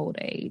bones in my old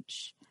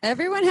age.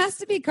 Everyone has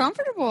to be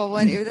comfortable.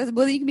 Well, you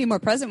can be more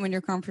present when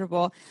you're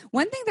comfortable.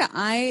 One thing that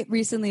I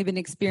recently have been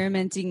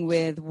experimenting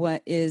with,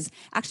 what is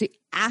actually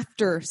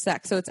after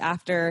sex. So it's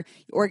after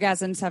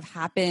orgasms have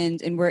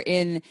happened and we're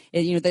in,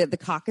 the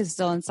cock is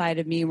still inside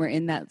of me. And we're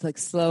in that like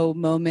slow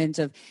moment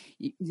of,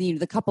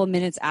 the couple of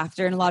minutes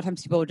after. And a lot of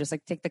times people will just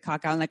like take the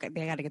cock out and like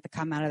they got to get the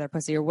cum out of their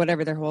pussy or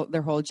whatever their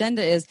whole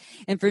agenda is.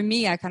 And for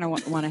me, I kind of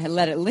want to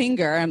let it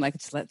linger. I'm like,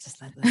 just let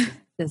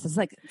this is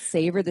like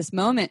savor this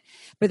moment.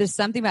 But there's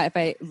something about if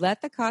I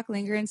let the cock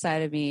linger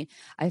inside of me,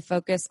 I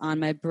focus on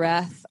my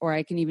breath, or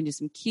I can even do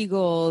some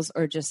Kegels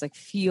or just like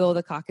feel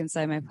the cock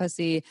inside my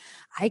pussy.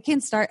 I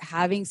can start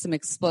having some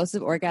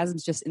explosive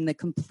orgasms just in the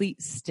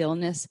complete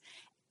stillness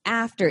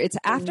after. It's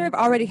after I've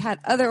already had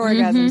other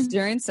orgasms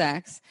during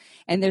sex.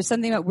 And there's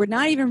something about we're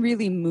not even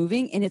really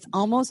moving, and it's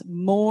almost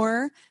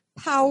more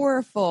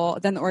powerful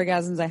than the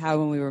orgasms I had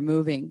when we were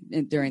moving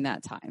during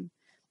that time.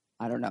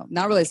 I don't know.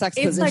 Not really a sex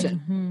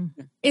position.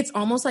 Like, it's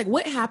almost like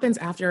what happens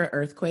after an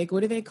earthquake. What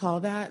do they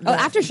call that?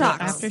 Aftershocks.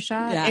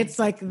 Aftershock. Yeah. It's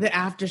like the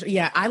after.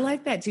 Yeah, I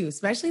like that too.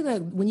 Especially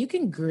when you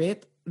can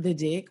grip the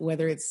dick,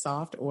 whether it's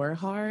soft or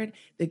hard,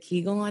 the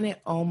Kegel on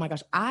it. Oh my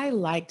gosh. I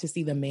like to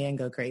see the man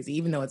go crazy,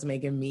 even though it's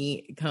making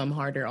me come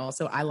harder.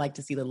 Also, I like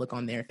to see the look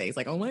on their face.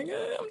 Like, oh my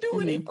God, I'm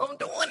doing it. I'm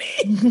doing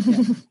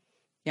it.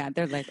 Yeah,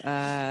 they're like,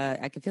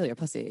 I can feel your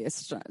pussy.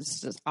 It's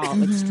just all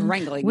like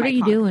strangling. What are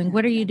you doing?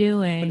 What are you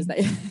doing? What is that?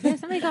 Yeah,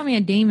 somebody called me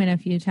a demon a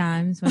few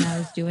times when I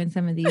was doing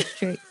some of these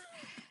tricks.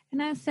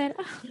 And I said,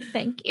 oh,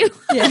 thank you.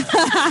 Yeah.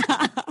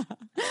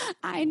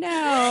 I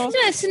know.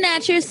 Just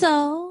snatch your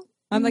soul.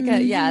 I'm like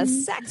a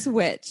sex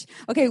witch.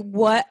 Okay,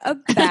 what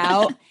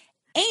about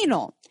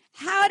anal?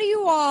 How do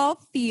you all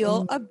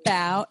feel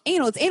about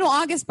anal? It's Anal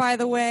August, by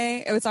the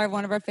way. It's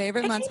one of our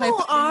favorite months.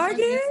 Anal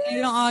August?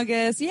 Anal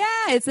August. Yeah,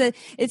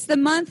 it's the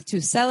month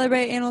to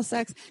celebrate anal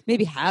sex.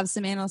 Maybe have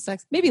some anal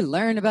sex. Maybe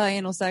learn about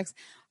anal sex.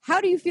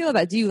 How do you feel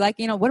about it? Do you like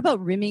anal? What about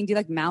rimming? Do you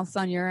like mouths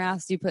on your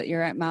ass? Do you put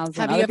your mouths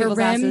on other people's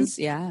asses?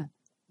 Yeah.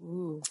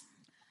 Ooh.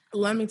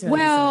 Let me tell you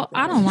Well, something.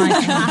 I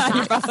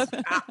don't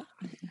like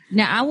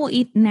Now, I will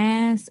eat an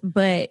ass,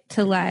 but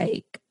to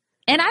like,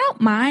 and I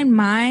don't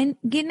mind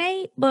getting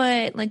ate,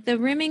 but like the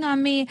rimming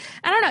on me,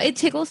 I don't know, it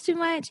tickles too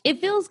much. It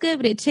feels good,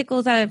 but it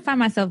tickles. I find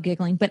myself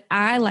giggling, but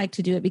I like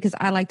to do it because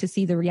I like to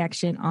see the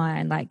reaction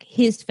on like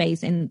his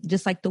face and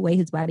just like the way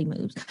his body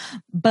moves.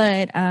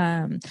 But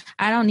I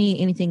don't need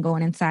anything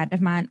going inside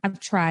of mine. I've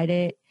tried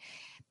it.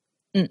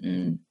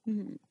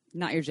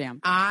 Not your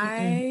jam.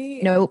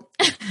 Nope.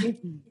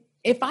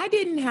 If I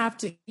didn't have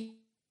to,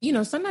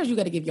 sometimes you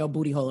got to give your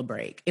booty hole a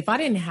break. If I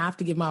didn't have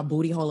to give my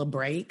booty hole a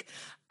break,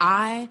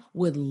 I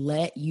would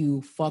let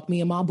you fuck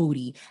me in my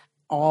booty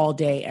all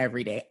day,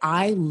 every day.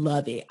 I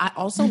love it. I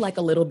also like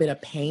a little bit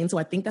of pain. So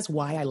I think that's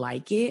why I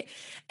like it.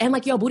 And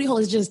like your booty hole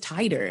is just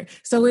tighter.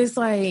 So it's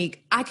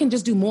like, I can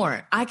just do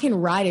more. I can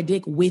ride a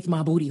dick with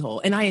my booty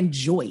hole and I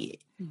enjoy it.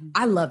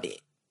 I love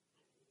it.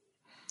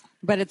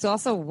 But it's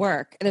also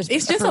work. There's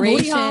It's just a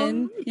booty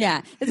preparation. hole.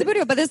 Yeah, it's a booty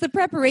hole, but there's the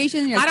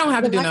preparation. I don't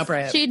have to do no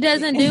prep. She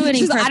doesn't do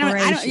any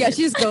preparation. Yeah,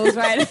 she just goes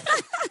right.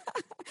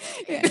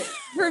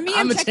 For me, I'm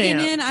I'm a checking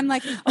champ. in. I'm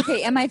like,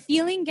 okay, am I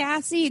feeling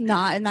gassy?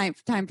 Not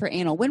enough time for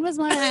anal. When was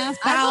my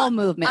last bowel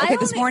movement? Okay,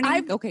 this morning.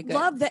 I Okay, good.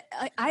 love that.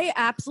 I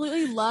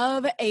absolutely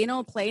love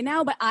anal play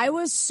now, but I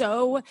was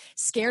so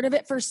scared of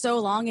it for so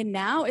long, and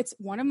now it's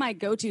one of my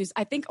go-tos.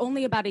 I think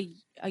only about a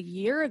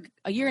year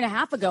and a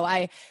half ago,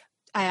 I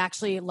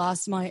actually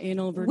lost my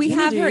anal virginity. We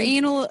have her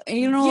anal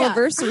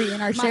anniversary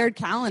in our shared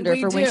calendar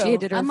for when she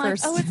did her I'm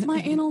first. like, oh, it's my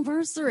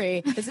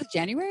anniversary. Is it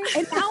January?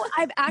 And now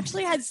I've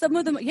actually had some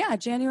of them. Yeah,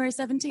 January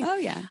 17th. Oh,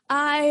 yeah.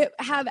 I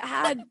have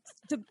had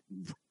the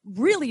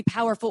really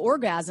powerful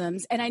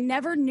orgasms, and I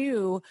never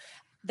knew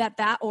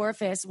that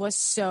orifice was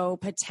so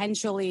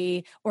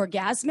potentially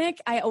orgasmic.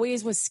 I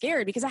always was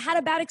scared because I had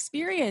a bad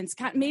experience.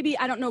 Maybe,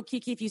 I don't know,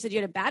 Kiki, if you said you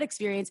had a bad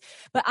experience,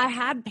 but I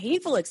had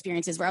painful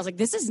experiences where I was like,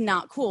 this is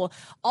not cool.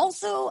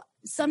 Also,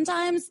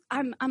 sometimes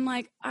I'm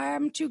like,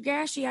 I'm too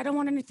gashy. I don't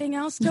want anything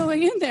else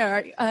going in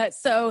there.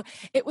 So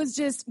it was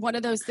just one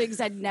of those things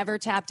I'd never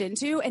tapped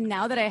into. And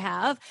now that I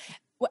have,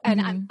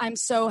 and I'm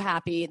so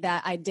happy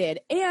that I did.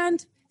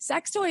 And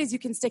sex toys you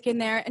can stick in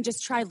there and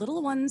just try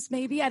little ones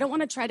maybe. I don't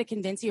want to try to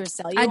convince you or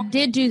sell you. I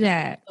did do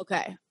that.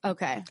 Okay.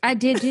 I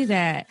did do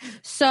that.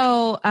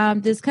 So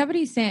this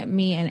company sent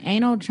me an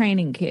anal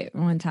training kit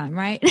one time,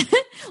 right?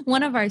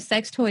 One of our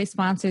sex toy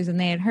sponsors, and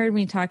they had heard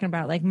me talking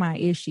about like my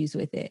issues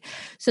with it.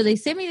 So they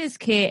sent me this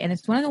kit, and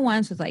it's one of the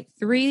ones with like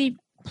 3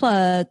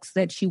 plugs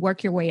that you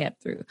work your way up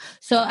through.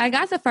 So I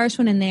got the first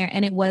one in there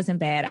and it wasn't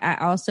bad. I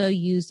also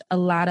used a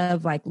lot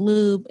of like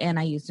lube, and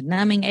I used a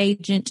numbing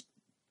agent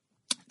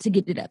to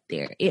get it up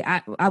there.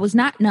 I was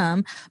not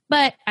numb,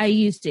 but I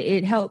used it.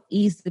 It helped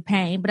ease the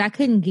pain, but I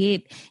couldn't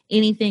get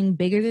anything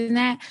bigger than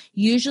that.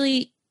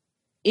 Usually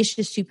it's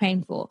just too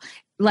painful.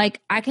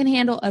 Like I can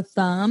handle a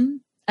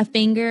thumb, a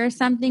finger,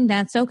 something,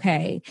 that's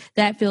okay.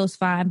 That feels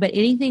fine. But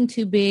anything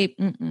too big,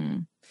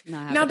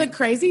 Now, the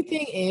crazy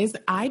thing is,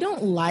 I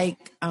don't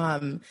like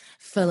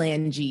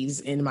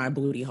phalanges in my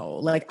booty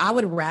hole. Like, I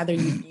would rather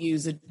you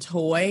use a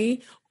toy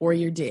or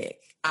your dick.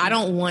 I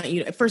don't want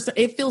you to, first,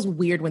 it feels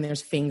weird when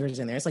there's fingers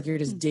in there. It's like you're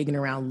just digging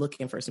around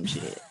looking for some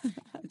shit.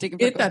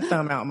 Get that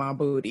thumb out my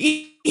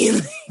booty.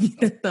 Get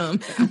that thumb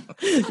out.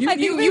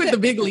 You with the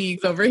big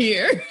leagues over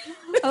here.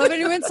 I love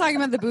anyone's talking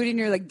about the booty and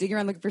you're like digging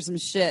around looking for some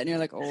shit and you're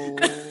like,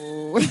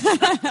 oh. Which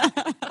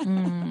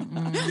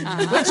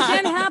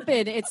can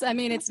happen.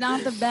 It's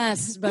not the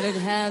best, but it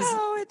has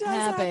it does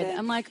happen.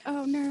 I'm like,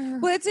 oh no.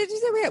 Well, it's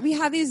interesting. We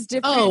have these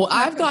different. Oh,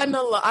 I've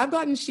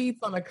gotten sheets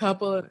on a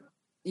couple of.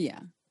 Yeah.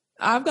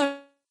 I've got.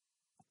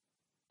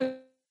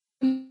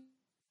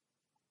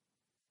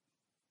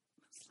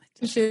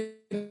 Shit.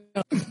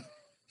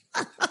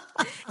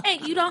 Hey,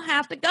 you don't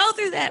have to go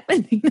through that.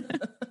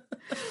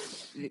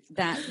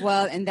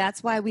 And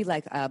that's why we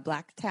like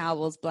black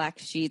towels, black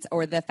sheets,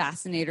 or the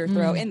fascinator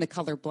throw in the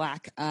color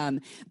black,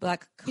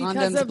 black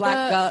condoms,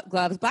 black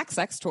gloves, black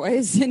sex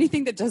toys,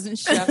 anything that doesn't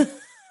show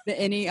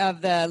any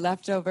of the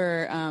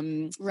leftover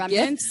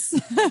remnants.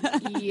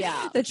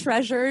 Yeah. The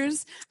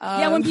treasures.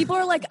 When people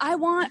are like, I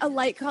want a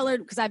light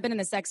colored, because I've been in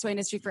the sex toy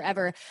industry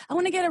forever, I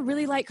want to get a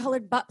really light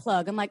colored butt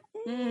plug. I'm like,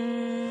 well,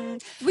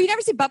 you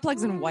never see butt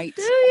plugs in white.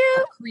 Do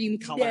you? Cream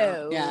color.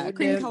 No, Yeah, a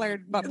cream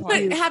colored butt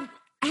plug. But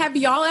have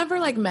y'all ever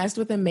like messed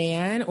with a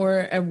man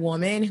or a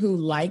woman who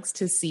likes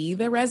to see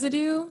the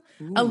residue?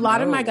 A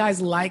lot of my guys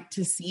like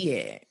to see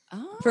it.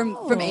 oh.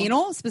 From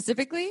anal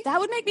specifically? That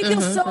would make me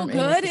feel so from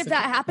good anal if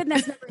that happened.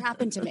 That's never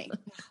happened to me.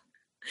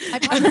 I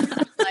probably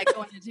like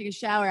going to take a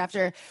shower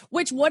after.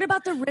 What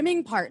about the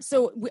rimming part?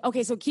 So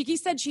so Kiki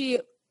said she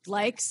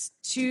likes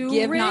to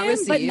Give, rim, not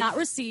receive. but not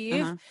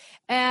receive. Uh-huh.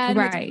 And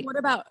Right.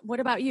 what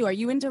about you? Are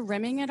you into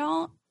rimming at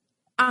all?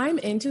 I'm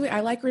into it. I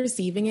like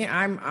receiving it.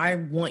 I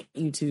want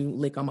you to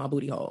lick on my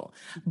booty hole.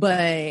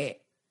 But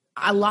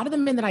a lot of the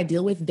men that I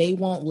deal with, they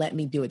won't let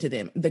me do it to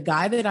them. The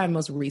guy that I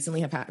most recently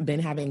have been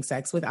having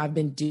sex with, I've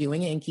been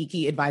doing it, and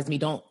Kiki advised me,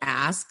 don't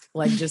ask.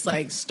 Like, just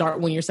like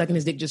start when you're sucking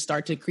his dick, just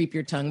start to creep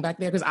your tongue back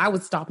there. Because I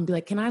would stop and be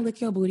like, can I lick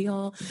your booty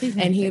hole?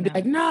 And he would be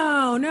like,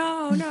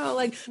 no.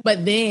 Like,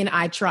 but then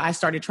I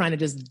started trying to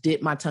just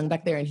dip my tongue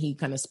back there, and he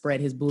kind of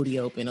spread his booty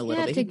open a You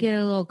little have bit. to get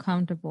a little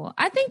comfortable.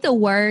 I think the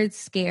words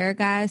scare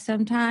guys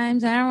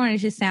sometimes. I don't want to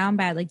just sound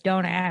bad, like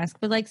don't ask,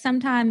 but like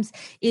sometimes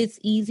it's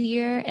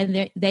easier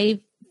and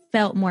they've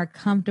felt more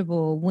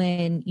comfortable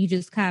when you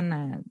just kind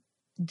of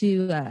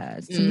do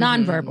some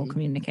nonverbal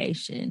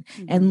communication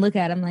and look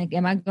at them like,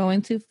 am I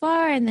going too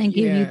far? And then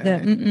give you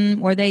the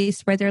or they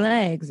spread their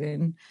legs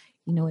and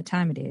you know what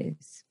time it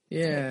is.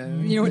 Yeah.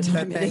 You know what Set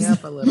time it that is.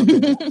 up a little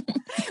bit.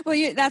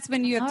 Well, that's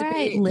when you have to All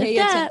right, pay lift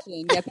up.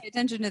 attention. Yeah, pay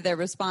attention to their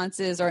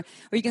responses, or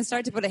you can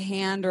start to put a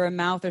hand or a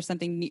mouth or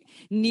something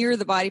near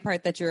the body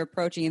part that you're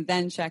approaching, and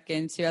then check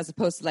into, as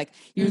opposed to like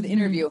the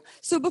interview.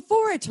 So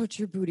before I touch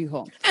your booty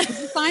hole, you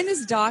sign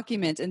this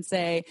document and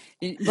say,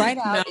 write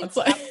out in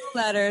capital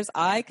letters,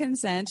 I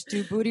consent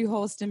to booty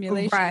hole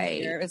stimulation. Right.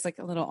 Here. It's like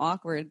a little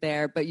awkward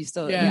there, but you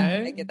still,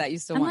 Yeah. I get that. You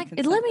still I'm want like,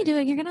 consent. let me do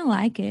it. You're going to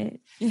like it.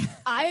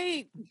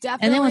 I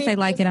definitely. And then once they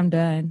like it, I'm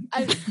done.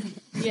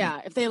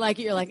 If they like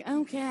it, you're like,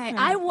 okay.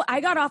 I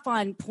got off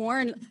on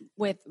porn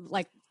with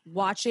like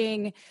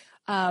watching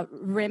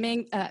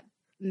rimming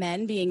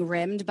men being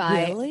rimmed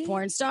by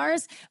porn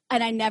stars,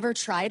 and I never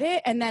tried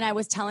it. And then I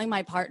was telling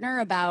my partner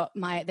about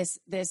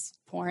this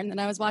porn that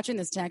I was watching,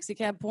 this taxi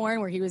cab porn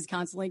where he was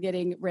constantly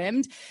getting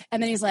rimmed,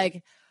 and then he's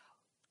like,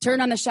 turn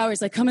on the shower.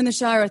 He's like, come in the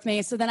shower with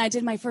me. So then I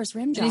did my first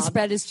rim job. And he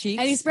spread his cheeks.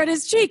 And he spread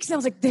his cheeks. And I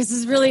was like, this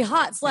is really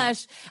hot. I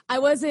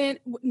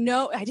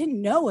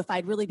didn't know if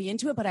I'd really be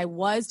into it, but I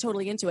was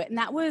totally into it. And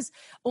that was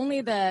only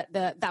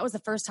that was the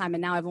first time.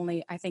 And now I've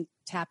only, I think,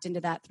 tapped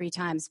into that 3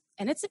 times.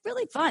 And it's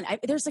really fun.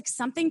 There's like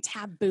something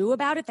taboo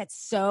about it that's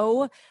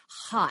so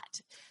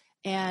hot.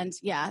 And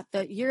yeah,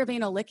 the year of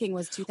anal licking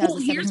was 2017.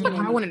 Well, here's what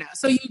I want to know.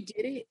 So you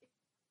did it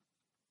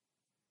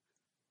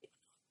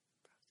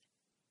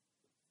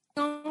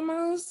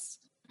almost.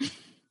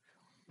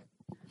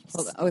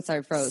 Hold on. Oh,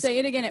 sorry, froze. Say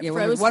it again. It Yeah,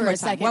 froze one for more a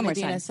time. second, One more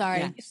Medina. time. Sorry.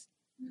 Yeah.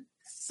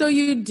 So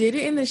you did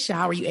it in the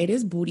shower. You ate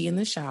his booty in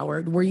the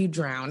shower. Were you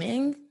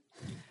drowning?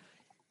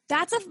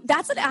 That's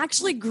an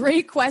actually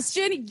great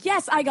question.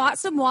 Yes, I got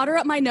some water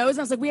up my nose and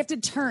I was like, we have to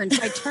turn.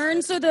 So I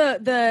turned so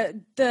the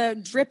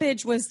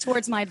drippage was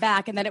towards my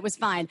back, and then it was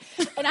fine.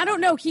 And I don't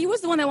know, he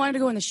was the one that wanted to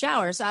go in the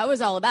shower, so I was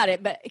all about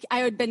it. But I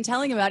had been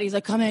telling him about it. He's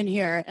like, come in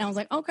here. And I was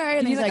like, okay.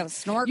 And He's he's like like a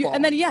snorkel.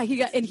 and then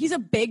and he's a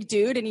big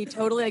dude, and he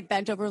totally like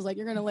bent over and was like,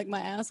 you're gonna lick my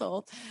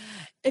asshole.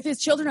 If his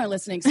children are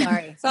listening,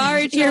 sorry.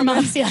 Sorry, Your children.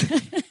 moms, yeah.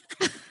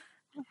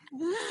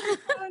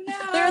 Oh,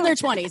 no. They're in their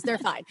 20s. They're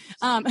fine.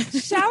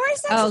 Shower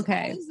sex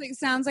Okay.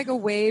 sounds like a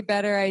way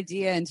better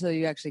idea until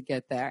you actually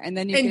get there, and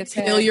then you get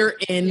Until there, you're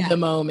in the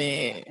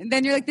moment. and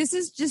then you're like, this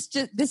is just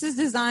this is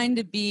designed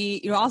to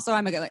be. Also,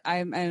 I'm an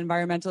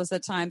environmentalist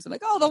at times. I'm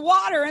like, oh, the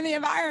water and the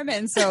environment.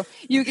 And so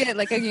you get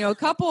like a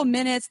couple of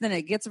minutes, then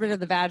it gets rid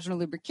of the vaginal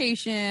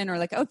lubrication, or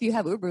like, oh, if you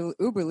have Uber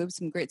Lube,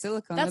 some great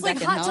silicone. That's like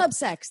that hot can tub help.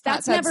 sex.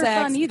 That's Hot tub never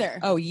sex. fun either.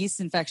 Oh, yeast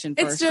infection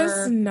for It's just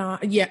sure.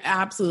 not,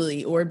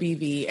 absolutely. Or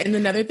BV. And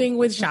another thing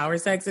with shower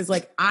sex is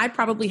like, I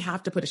probably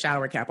have to put a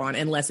shower cap on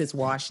unless it's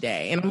wash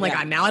day. And I'm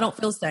like, now I don't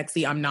feel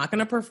sexy. I'm not going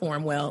to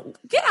perform well.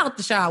 Get out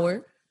the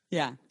shower.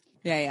 Yeah.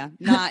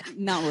 Not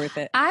worth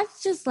it. I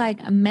just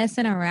like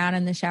messing around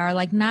in the shower,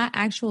 like not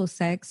actual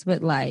sex,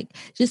 but like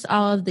just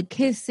all of the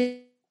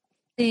kissing,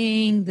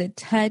 the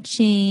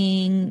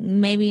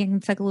touching. Maybe I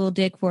can suck a little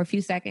dick for a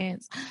few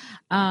seconds.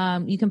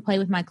 You can play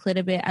with my clit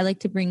a bit. I like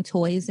to bring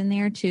toys in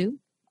there too.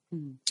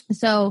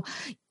 So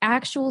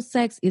actual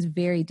sex is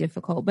very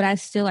difficult, but I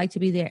still like to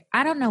be there.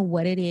 I don't know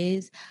what it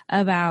is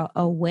about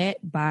a wet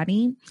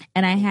body,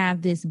 and I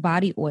have this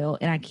body oil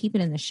and I keep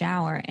it in the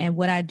shower. And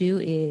what I do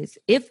is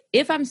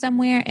if I'm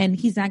somewhere and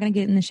he's not going to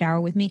get in the shower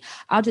with me,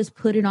 I'll just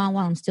put it on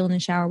while I'm still in the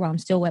shower, while I'm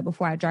still wet,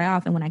 before I dry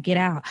off. And when I get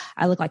out,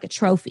 I look like a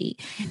trophy.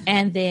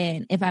 And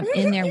then if I'm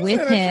in there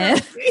with him,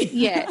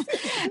 yes,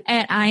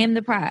 and I am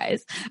the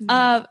prize.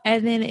 And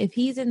then if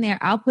he's in there,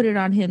 I'll put it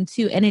on him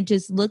too. And it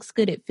just looks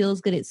good. It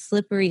feels good. It's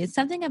slippery. It's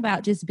something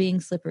about just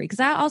being slippery, because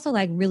I also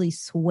like really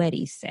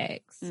sweaty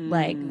sex.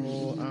 Like,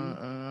 She's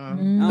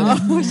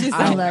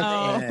I like,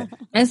 love it.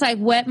 It's like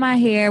wet my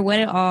hair, wet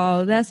it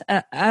all. That's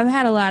I've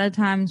had a lot of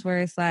times where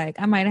it's like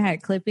I might have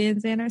had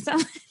clip-ins in or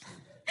something.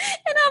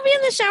 And I'll be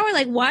in the shower,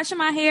 like washing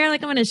my hair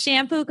like I'm in a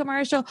shampoo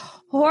commercial.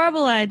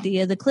 Horrible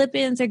idea. The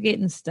clip-ins are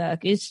getting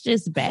stuck. It's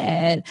just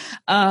bad.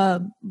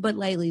 But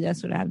lately,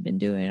 that's what I've been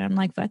doing. I'm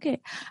like, fuck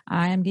it.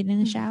 I am getting in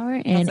the shower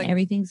and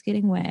everything's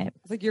getting wet.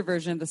 It's like your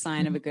version of the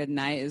sign of a good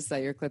night is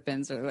that your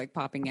clip-ins are like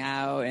popping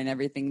out and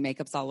everything,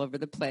 makeup's all over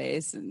the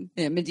place. And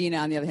Medina,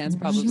 on the other hand, is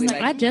probably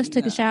like, I just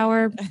took a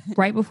shower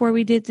right before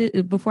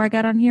before I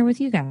got on here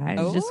with you guys,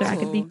 just so I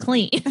could be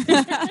clean.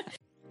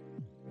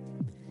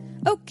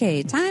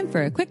 Okay, time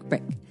for a quick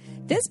break.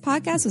 This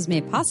podcast was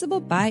made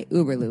possible by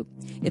Uberlube.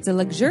 It's a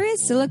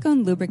luxurious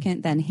silicone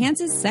lubricant that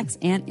enhances sex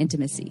and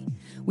intimacy.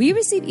 We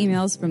receive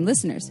emails from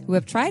listeners who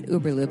have tried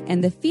Uberlube,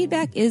 and the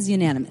feedback is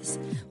unanimous.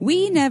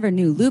 We never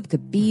knew lube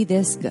could be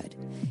this good.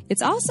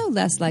 It's also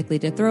less likely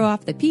to throw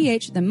off the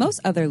pH than most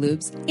other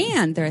lubes,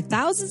 and there are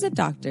thousands of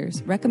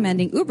doctors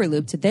recommending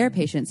Uberlube to their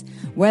patients,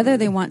 whether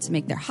they want to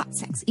make their hot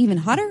sex even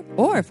hotter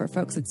or for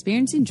folks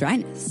experiencing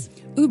dryness.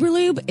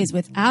 Uberlube is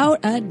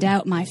without a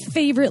doubt my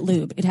favorite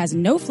lube. It has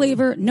no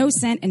flavor, no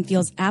scent, and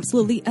feels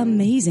absolutely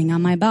amazing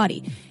on my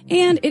body.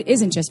 And it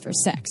isn't just for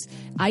sex.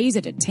 I use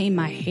it to tame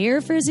my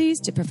hair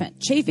frizzies, to prevent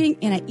chafing,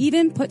 and I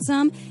even put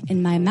some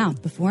in my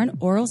mouth before an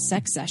oral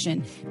sex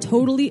session.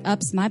 Totally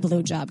ups my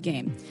blowjob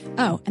game.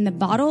 Oh, and the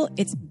bottle,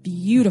 it's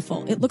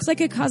beautiful. It looks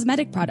like a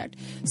cosmetic product,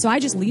 so I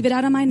just leave it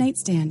out on my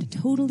nightstand,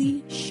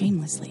 totally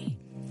shamelessly.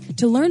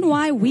 To learn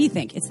why we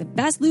think it's the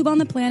best lube on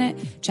the planet,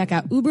 check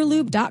out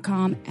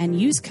uberlube.com and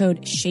use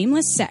code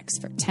SHAMELESSSEX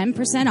for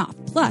 10% off,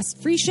 plus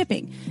free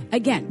shipping.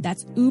 Again,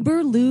 that's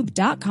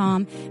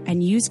uberlube.com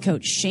and use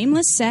code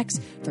SHAMELESSSEX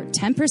for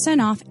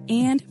 10% off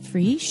and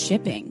free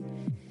shipping.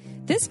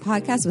 This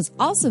podcast was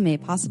also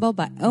made possible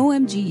by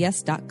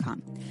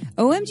OMGYes.com.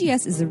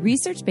 OMGYes is a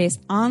research-based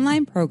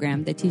online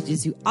program that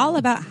teaches you all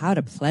about how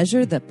to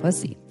pleasure the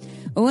pussy.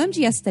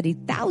 OMGYes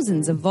studied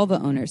thousands of vulva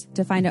owners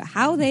to find out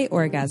how they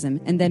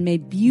orgasm and then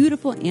made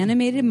beautiful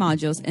animated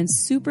modules and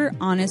super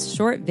honest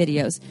short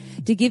videos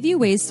to give you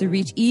ways to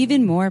reach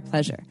even more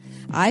pleasure.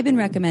 I've been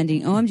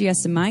recommending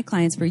OMGYes to my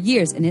clients for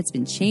years, and it's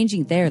been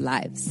changing their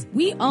lives.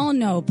 We all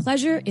know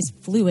pleasure is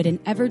fluid and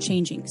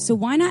ever-changing, so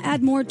why not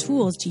add more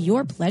tools to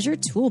your pleasure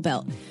tool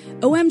belt?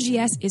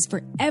 OMGYes is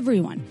for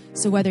everyone,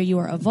 so whether you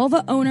are a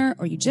vulva owner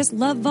or you just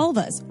love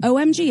vulvas,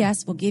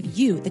 OMGYes will give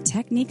you the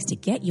techniques to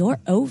get your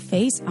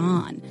O-face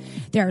on.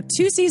 There are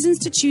 2 seasons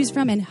to choose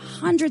from and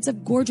hundreds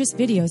of gorgeous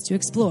videos to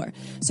explore,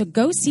 so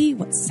go see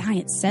what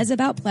science says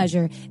about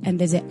pleasure and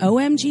visit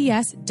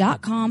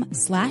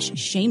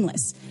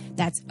omgyes.com/shameless.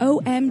 That's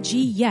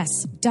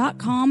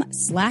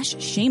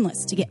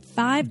omgyes.com/shameless to get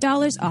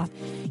 $5 off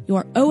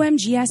your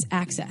OMGYes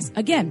access.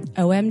 Again,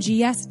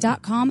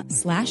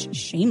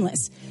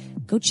 omgyes.com/shameless.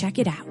 Go check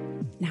it out.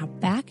 Now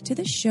back to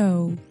the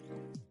show.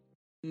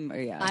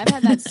 Yeah. I've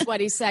had that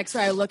sweaty sex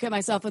where I look at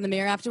myself in the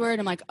mirror afterward and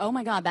I'm like, oh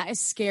my God, that is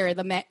scary.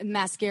 The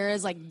mascara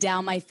is like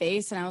down my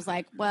face. And I was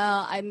like,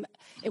 well,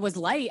 it was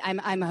light.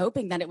 I'm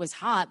hoping that it was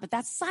hot, but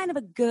that's a sign of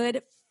a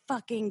good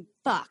fucking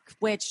fuck,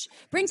 which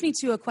brings me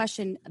to a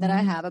question that I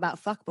have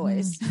about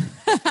fuckboys,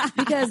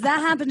 because that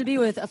happened to be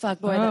with a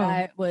fuckboy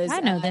that I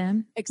know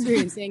them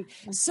experiencing.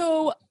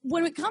 So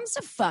when it comes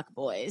to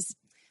fuckboys,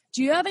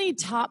 do you have any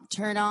top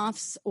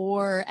turnoffs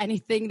or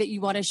anything that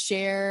you want to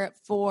share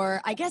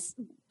for, I guess,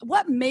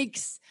 what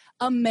makes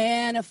a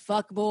man a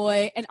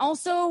fuckboy, and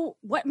also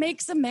what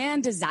makes a man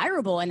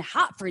desirable and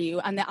hot for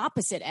you on the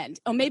opposite end?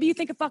 Or maybe you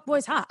think a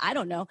fuckboy's hot. I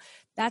don't know.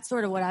 That's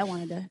sort of what I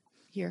wanted to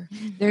hear.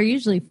 They're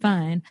usually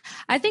fun.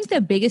 I think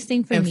the biggest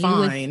thing for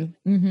the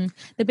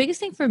biggest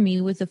thing for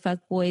me with the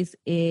fuckboys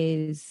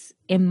is,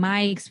 in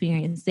my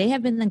experience, they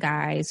have been the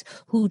guys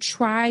who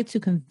try to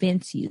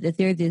convince you that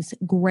they're this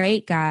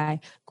great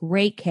guy,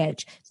 great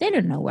catch. They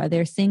don't know why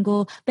they're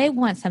single. They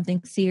want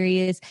something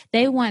serious.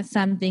 They want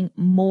something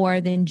more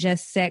than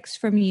just sex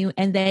from you.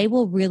 And they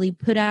will really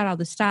put out all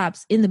the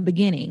stops in the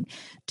beginning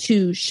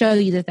to show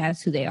you that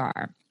that's who they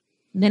are.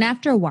 Then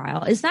after a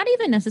while, it's not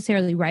even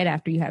necessarily right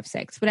after you have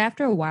sex, but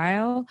after a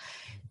while,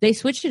 they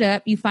switch it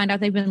up. You find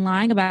out they've been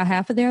lying about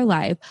half of their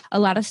life. A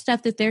lot of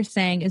stuff that they're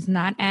saying is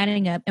not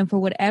adding up. And for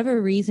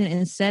whatever reason,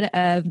 instead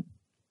of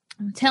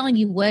telling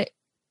you what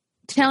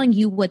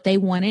they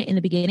wanted in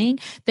the beginning,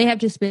 they have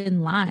just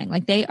been lying.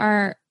 Like, they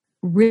are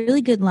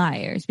really good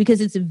liars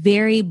because it's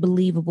very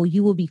believable.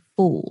 You will be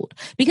fooled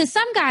because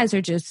some guys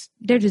are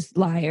they're just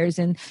liars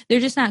and they're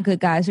just not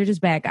good guys. They're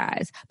just bad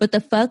guys. But the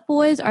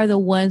fuckboys are the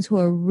ones who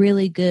are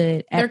really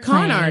good at they're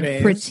con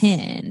artists.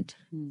 Pretend.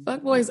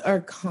 Fuckboys are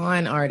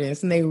con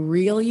artists and they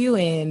reel you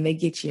in. They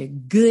get you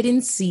good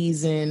and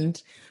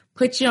seasoned,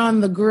 put you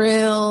on the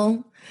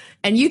grill,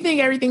 and you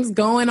think everything's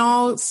going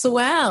all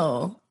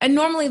swell. And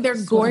normally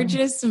they're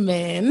gorgeous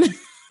men.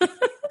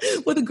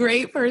 with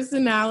great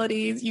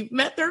personalities. You've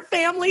met their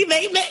family.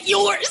 They met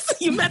yours.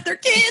 You met their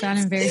kids.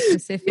 Sounding very You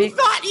specific.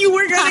 thought you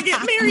were going to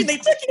get married. They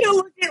took you to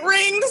look at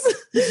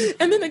rings.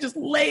 And then they just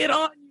lay it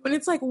on you. And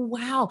it's like,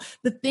 wow.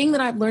 The thing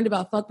that I've learned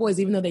about fuckboys,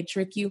 even though they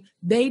trick you,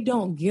 they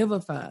don't give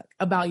a fuck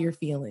about your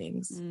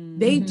feelings.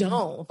 They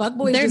don't.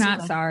 Fuckboys, They're just not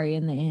like, sorry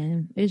in the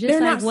end. It's just they're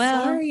like, not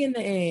well, sorry in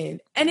the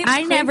end. And it's I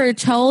crazy. never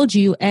told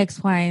you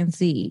X, Y, and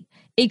Z.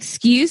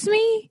 Excuse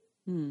me?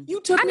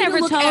 You took I me never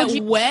to look told at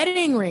you.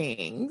 wedding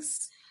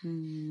rings.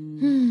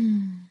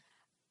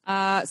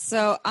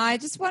 So I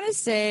just want to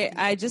say,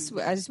 I just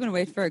want to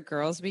wait for a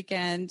girls'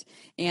 weekend,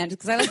 and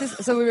because I like this.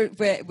 So we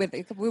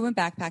went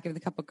backpacking with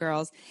a couple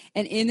girls,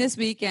 and in this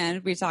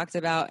weekend we talked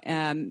about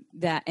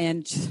that,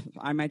 and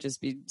I might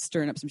just be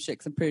stirring up some shit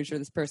because I'm pretty sure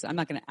this person, I'm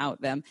not going to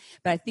out them,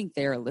 but I think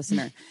they're a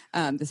listener.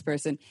 This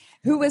person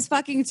who was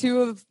fucking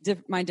two of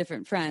my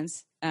different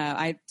friends.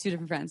 I had two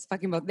different friends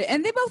fucking both,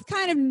 and they both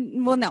kind of,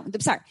 well, no, I'm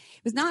sorry.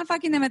 He was not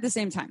fucking them at the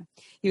same time.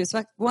 He was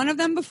one of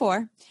them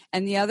before,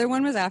 and the other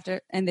one was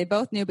after, and they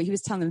both knew, but he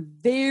was telling them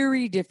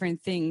very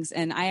different things.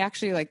 And I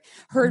actually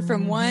heard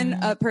from one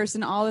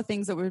person all the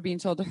things that were being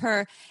told to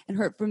her, and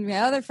heard from my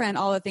other friend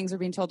all the things that were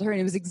being told to her, and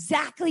it was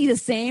exactly the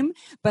same,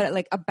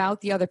 but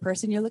about the other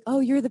person. You're like, oh,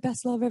 you're the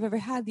best love I've ever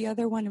had. The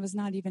other one, it was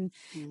not even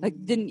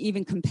didn't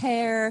even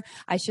compare.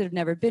 I should have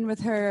never been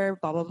with her.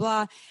 Blah blah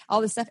blah.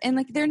 All this stuff,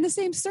 and they're in the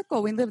same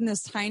circle. We live in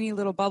this tiny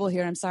little bubble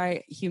here. I'm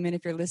sorry, human,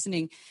 if you're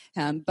listening,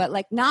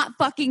 but not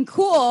fucking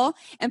cool.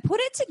 And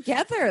put it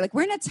together.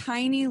 We're in a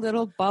tiny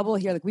little bubble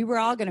here. We were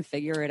all going to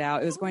figure it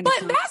out. It was going to.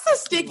 But that's a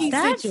sticky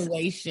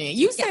situation.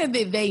 You said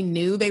that they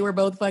knew they were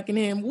both fucking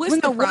him. What's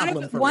the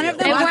problem? One of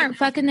them they weren't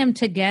fucking them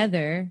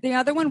together. The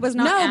other one was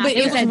not. No, but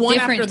it was one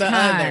after the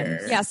other.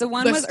 Yeah, so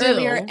one was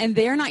earlier, and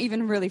they're not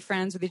even really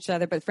friends with each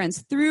other, but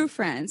friends through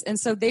friends. And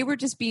so they were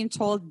just being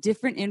told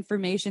different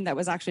information that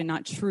was actually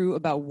not true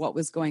about what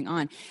was going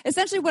on.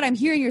 Essentially, what I'm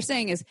hearing you're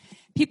saying is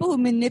people who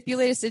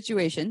manipulate a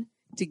situation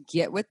to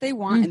get what they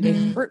want, and they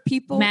hurt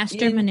people.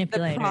 Master in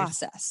manipulators. The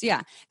process.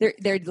 Yeah,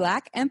 they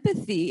lack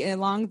empathy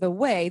along the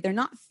way. They're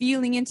not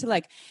feeling into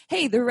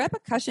hey, the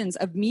repercussions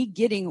of me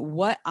getting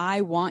what I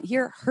want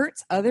here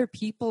hurts other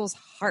people's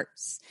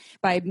hearts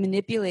by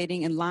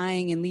manipulating and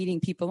lying and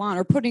leading people on,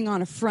 or putting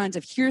on a front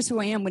of here's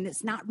who I am when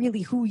it's not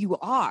really who you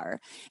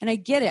are. And I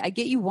get it. I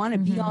get you want to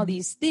be all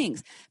these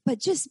things, but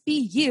just be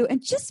you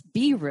and just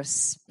be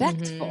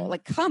respectful.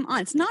 Come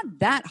on, it's not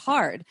that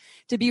hard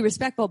to be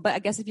respectful. But I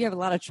guess if you have a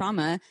lot of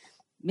trauma,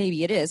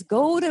 maybe it is.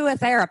 Go to a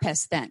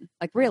therapist then.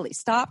 Really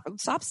stop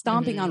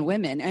stomping on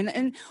women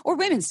and or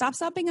women, stop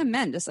stomping on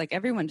men. Just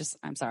everyone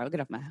I'm sorry, I'll get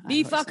off my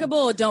Be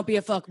fuckable, don't be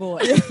a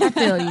fuckboy. I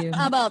feel you.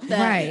 How about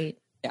that? Right.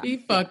 Yeah. Be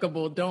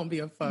fuckable. Don't be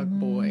a fuck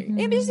boy.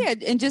 And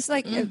just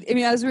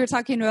as we were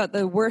talking about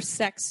the worst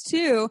sex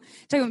too,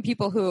 talking about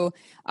people who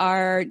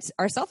are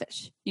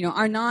selfish,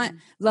 are not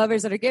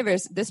lovers that are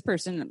givers. This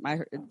person,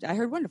 I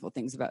heard wonderful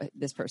things about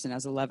this person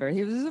as a lover.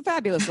 He was a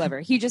fabulous lover.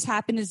 He just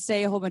happened to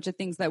say a whole bunch of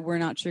things that were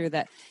not true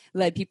that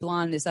led people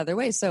on this other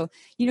way. So,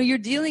 you're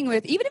dealing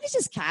with, even if it's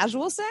just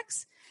casual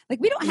sex,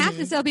 we don't have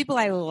to tell people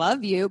I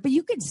love you, but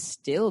you can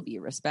still be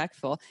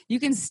respectful. You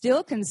can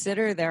still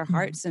consider their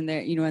hearts and their,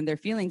 and their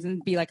feelings,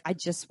 and be I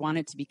just want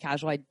it to be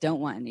casual. I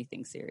don't want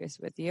anything serious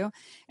with you.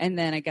 And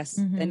then I guess,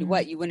 and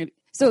what you wouldn't.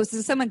 So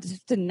someone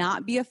to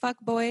not be a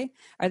fuckboy,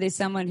 are they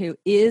someone who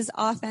is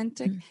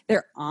authentic?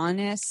 They're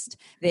honest.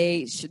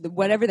 They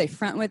whatever they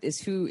front with is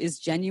who is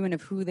genuine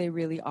of who they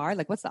really are.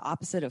 What's the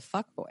opposite of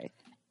fuckboy?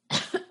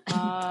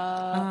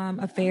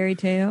 A fairy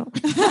tale.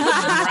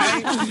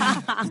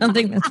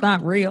 Something that's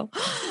not real.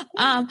 But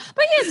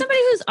yeah, somebody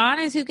who's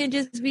honest, who can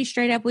just be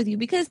straight up with you,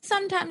 because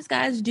sometimes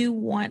guys do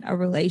want a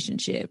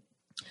relationship.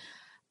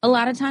 A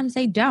lot of times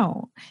they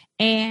don't.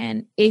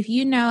 And if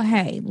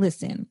hey,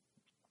 listen,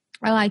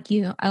 I like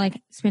you. I like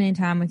spending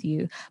time with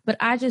you, but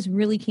I just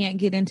really can't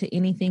get into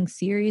anything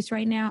serious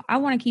right now. I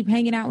want to keep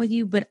hanging out with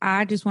you, but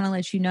I just want to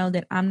let you know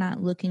that I'm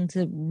not looking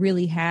to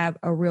really have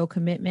a real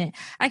commitment.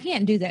 I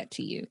can't do that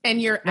to you.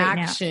 And your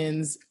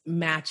actions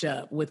match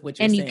up with what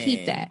you're saying. And you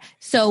keep that.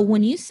 So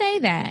when you say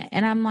that,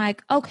 and I'm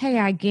like, okay,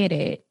 I get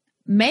it.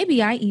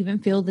 Maybe I even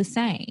feel the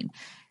same.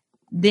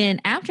 Then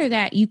after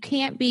that, you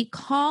can't be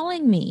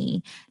calling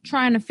me,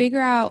 trying to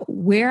figure out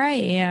where I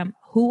am,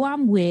 who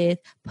I'm with,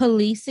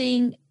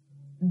 policing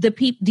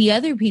the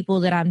other people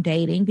that I'm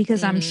dating,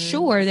 because I'm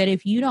sure that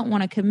if you don't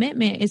want a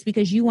commitment, it's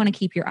because you want to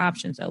keep your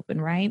options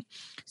open, right?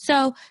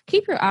 So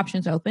keep your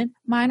options open.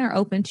 Mine are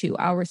open too.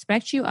 I'll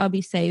respect you. I'll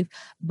be safe.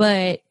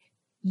 But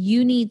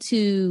you need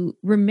to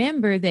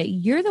remember that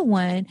you're the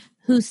one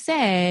who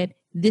said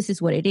this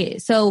is what it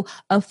is. So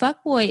a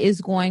fuckboy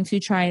is going to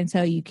try and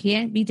tell you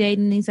can't be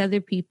dating these other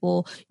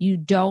people. You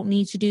don't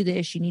need to do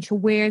this. You need to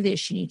wear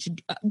this. You need to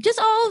just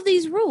all of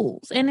these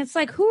rules. And it's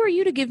who are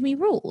you to give me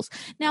rules?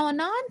 Now, a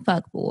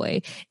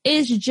non-fuckboy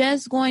is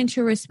just going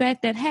to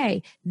respect that,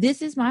 hey,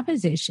 this is my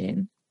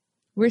position.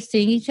 We're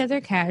seeing each other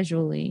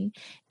casually,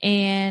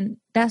 and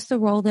that's the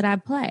role that I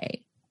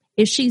play.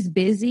 If she's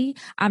busy,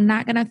 I'm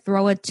not going to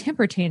throw a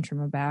temper tantrum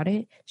about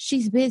it.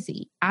 She's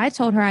busy. I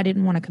told her I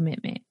didn't want a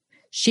commitment.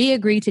 She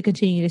agreed to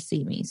continue to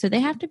see me. So they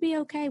have to be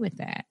okay with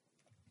that.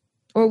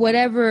 Or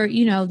whatever,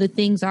 the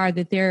things are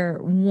that they're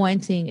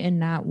wanting and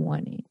not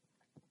wanting.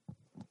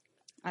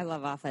 I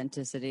love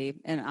authenticity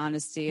and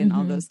honesty and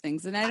all those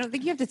things. And I don't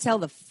think you have to tell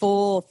the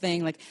full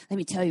thing. Like, let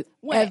me tell you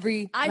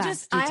every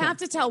last I detail. have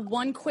to tell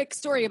one quick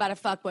story about a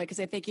fuckboy because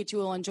I think you two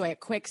will enjoy it.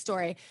 Quick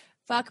story.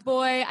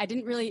 Fuckboy, I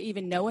didn't really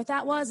even know what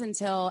that was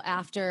until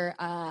after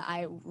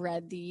I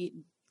read the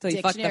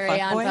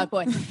dictionary on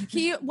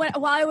fuckboy.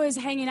 While I was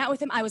hanging out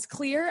with him, I was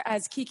clear,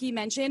 as Kiki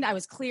mentioned, I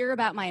was clear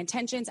about my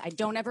intentions. I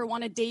don't ever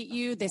want to date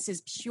you. This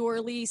is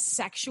purely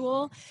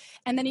sexual.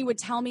 And then he would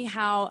tell me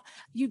how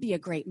you'd be a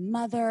great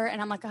mother.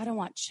 And I'm like, I don't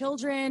want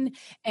children.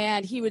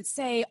 And he would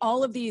say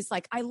all of these,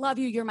 like, I love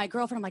you. You're my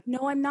girlfriend. I'm like,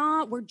 no, I'm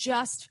not. We're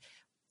just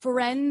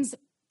friends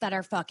that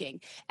are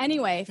fucking.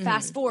 Anyway,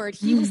 fast forward,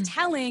 he was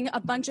telling a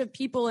bunch of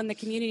people in the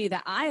community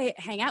that I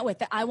hang out with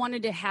that I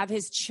wanted to have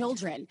his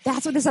children.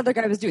 That's what this other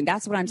guy was doing.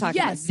 That's what I'm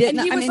talking about. And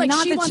he was like,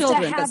 not she the wants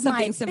children, to but have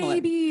something my similar.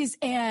 babies.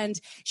 And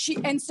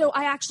so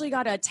I actually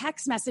got a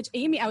text message.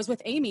 I was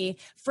with Amy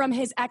from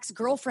his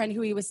ex-girlfriend who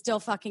he was still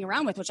fucking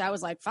around with, which I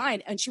was like,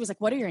 fine. And she was like,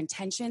 what are your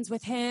intentions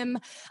with him?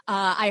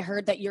 I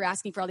heard that you're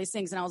asking for all these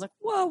things. And I was like,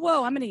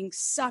 whoa, I'm getting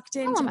sucked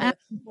into All I'm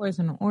asking for is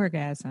an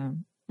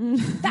orgasm.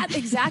 that.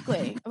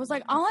 Exactly. I was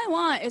like, all I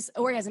want is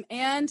orgasm.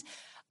 And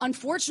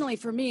unfortunately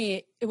for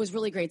me, it was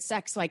really great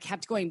sex. So I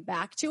kept going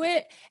back to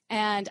it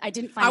and I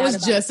didn't find out. I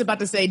was just about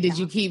to say, did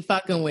you keep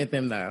fucking with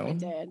him though? I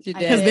did.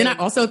 Because then I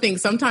also think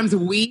sometimes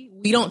we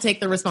don't take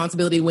the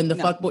responsibility when the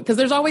fuckboy, because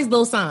there's always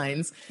little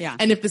signs. Yeah.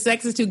 And if the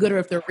sex is too good or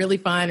if they're really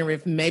fine or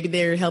if maybe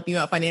they're helping you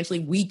out financially,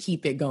 we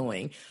keep it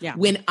going. Yeah.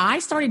 When I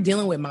started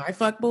dealing with my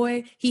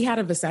fuckboy, he had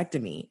a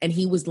vasectomy and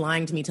he was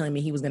lying to me, telling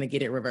me he was going to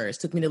get it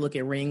reversed. Took me to look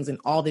at rings and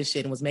all this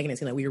shit and was making it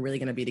seem like we were really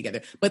going to be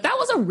together. But that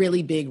was a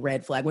really big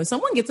red flag. When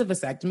someone gets a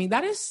vasectomy,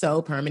 that is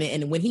so permanent.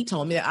 And when he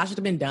told me that, I should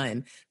have been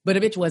done. But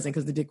a bitch wasn't,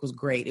 because the dick was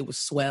great. It was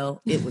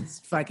swell. It was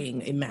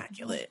fucking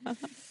immaculate.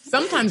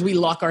 Sometimes we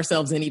lock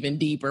ourselves in even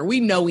deeper. We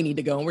know we need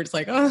to go and we're just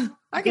like, oh,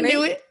 I can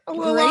do it a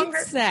little longer.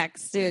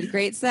 Sex, dude.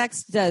 Great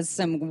sex does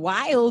some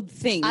wild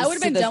things. I would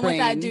have been to the done with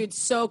that brain. dude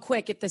so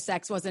quick if the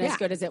sex wasn't as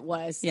good as it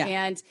was. Yeah.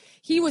 And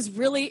he was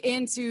really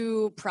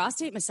into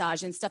prostate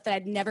massage and stuff that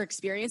I'd never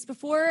experienced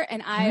before.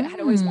 And I had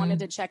always wanted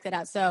to check that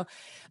out. So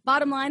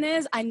bottom line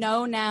is, I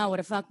know now what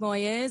a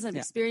fuckboy is. I've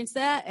experienced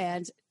that.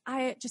 And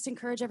I just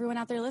encourage everyone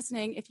out there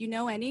listening, if you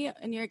know any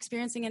and you're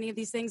experiencing any of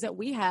these things that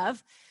we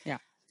have,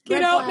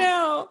 Get out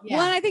now. Yeah.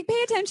 Well, and I think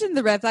pay attention to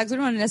the red flags. We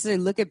don't want to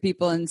necessarily look at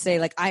people and say,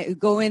 like, I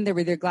go in there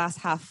with your glass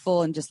half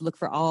full and just look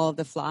for all of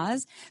the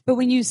flaws. But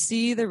when you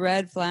see the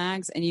red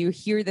flags and you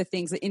hear the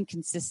things, the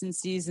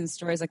inconsistencies in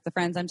stories, like the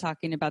friends I'm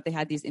talking about, they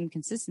had these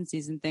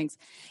inconsistencies and things,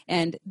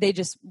 and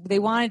they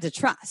wanted to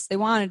trust, they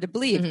wanted to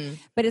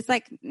believe. But it's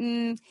like,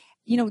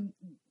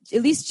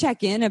 at least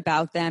check in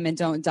about them and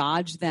don't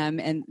dodge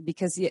them, and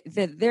because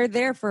they're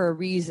there for a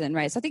reason,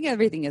 right? So I think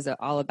everything is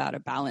all about a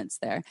balance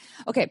there.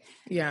 Okay.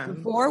 Yeah.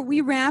 Before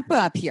we wrap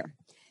up here,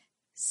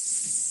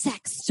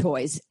 sex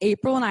toys.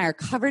 April and I are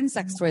covered in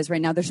sex toys right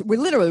now.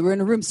 We're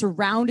in a room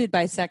surrounded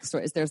by sex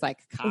toys. There's like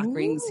cock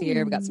rings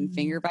here. We got some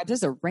finger vibes.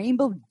 There's a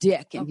rainbow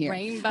dick in here.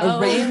 A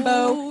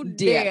rainbow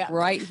dick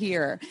right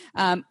here.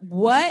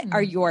 What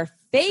are your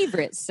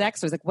favorite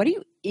sex toys? Like, what are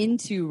you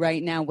into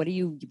right now? What are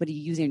you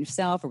using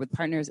yourself or with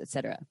partners,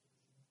 etc.?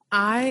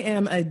 I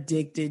am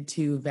addicted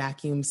to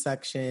vacuum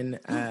suction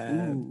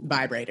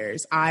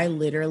vibrators. I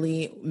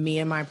literally, me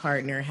and my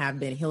partner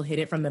he'll hit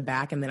it from the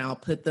back and then I'll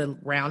put the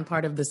round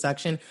part of the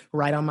suction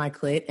right on my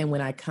clit. And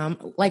when I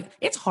come, like,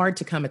 it's hard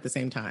to come at the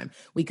same time.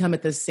 We come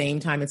at the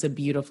same time. It's a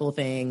beautiful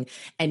thing.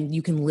 And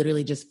you can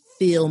literally just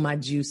feel my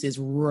juices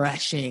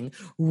rushing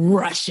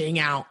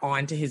out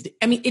onto his,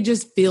 it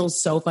just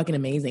feels so fucking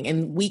amazing.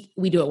 And we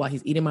do it while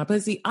he's eating my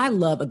pussy. I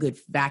love a good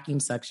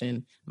vacuum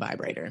suction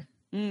vibrator.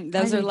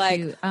 Those are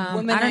like, I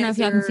don't know if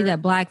y'all can see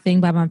that black thing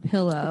by my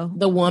pillow.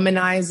 The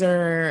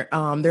womanizer.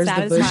 There's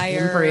the Bush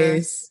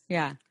Empress.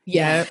 Yeah.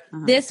 Yeah.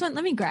 This one,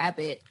 let me grab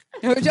it.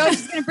 Joe's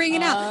just going to bring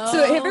it out.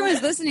 So if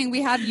everyone's listening,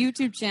 we have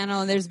YouTube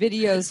channel and there's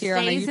videos here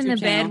on the YouTube Stays in the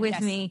channel. bed with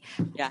me.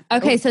 Yeah.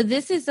 Okay, so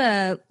this is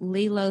a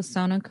Lilo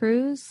Sona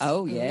Cruise.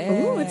 Oh, yeah.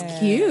 Ooh, it's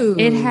cute.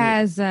 It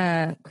has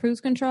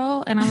cruise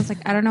control, and I was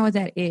like, I don't know what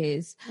that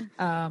is.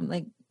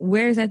 Like,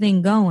 where's that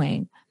thing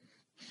going?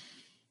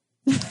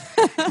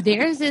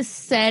 There's this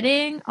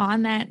setting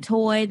on that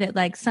toy that,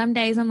 like, some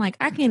days I'm like,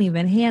 I can't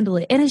even handle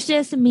it, and it's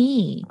just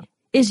me.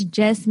 It's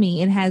just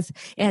me. It has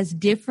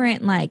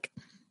different, like,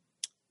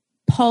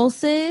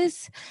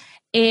 pulses,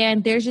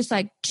 and there's just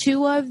like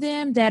 2 of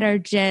them that are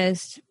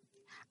just,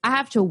 I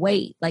have to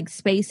wait, like,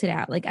 space it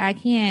out. Like, I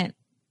can't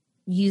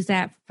use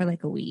that for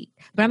like a week,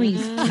 but I'm gonna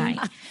use it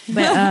tonight.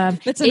 But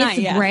it's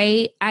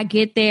great. I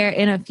get there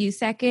in a few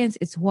seconds.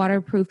 It's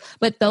waterproof.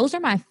 But those are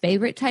my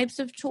favorite types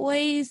of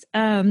toys.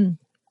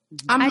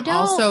 I'm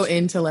also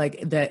into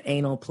like the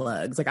anal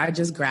plugs. Like I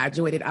just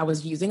graduated. I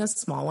was using a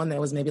small one that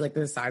was maybe like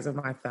the size of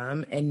my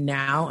thumb. And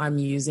now I'm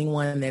using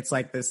one that's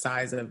like the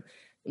size of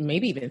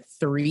maybe even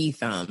 3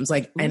 thumbs.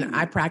 Like, and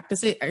I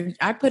practice it.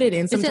 I put it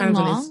in sometimes. Is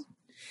it long?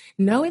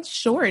 No, it's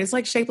short. It's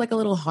like shaped like a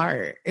little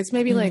heart. It's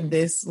maybe like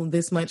this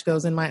much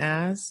goes in my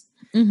ass.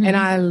 And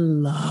I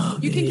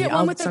love You can it. get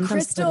one with a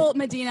crystal,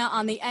 Medina,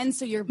 on the end,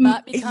 so your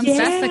butt becomes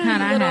That's the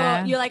kind I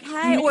have. You're like,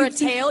 hi, or a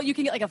tail. You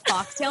can get like a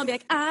foxtail and be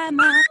like, I'm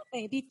a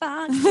baby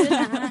fox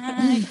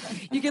tonight.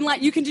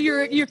 you can do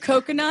your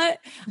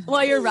coconut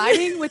while you're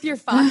riding with your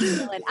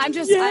foxtail. And I'm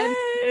just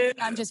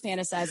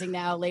fantasizing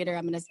now. Later,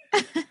 I'm gonna.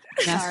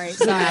 Sorry,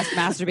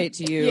 masturbate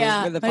to you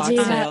with a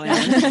foxtail.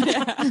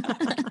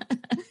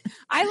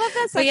 I love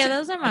that section. But yeah,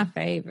 those are my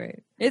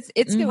favorite. It's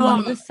good.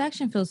 The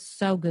section feels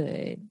so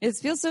good. It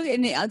feels so good,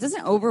 and it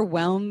doesn't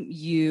overwhelm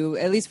you.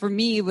 At least for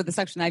me, with the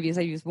section I use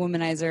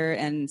Womanizer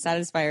and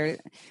Satisfier.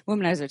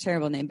 Womanizer, a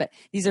terrible name, but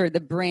these are the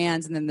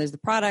brands, and then there's the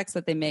products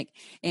that they make.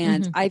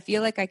 And I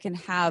feel like I can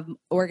have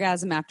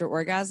orgasm after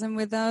orgasm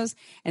with those,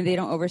 and they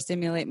don't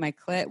overstimulate my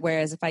clit.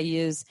 Whereas if I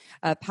use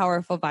a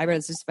powerful vibrator,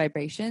 it's just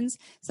vibrations.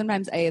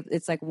 Sometimes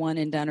it's like one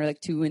and done, or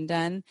like 2 and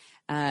done.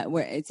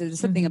 Where there's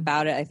something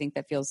about it, I think,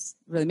 that feels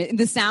really.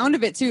 The sound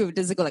of it too.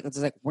 Does it go like it's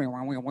like? Yeah,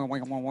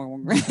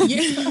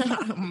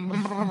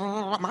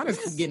 mine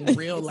is getting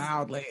real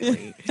loud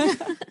lately.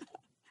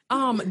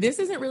 This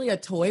isn't really a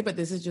toy, but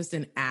this is just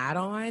an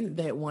add-on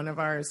that one of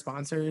our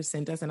sponsors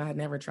sent us, and I had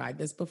never tried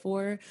this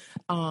before.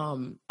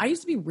 I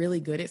used to be really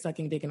good at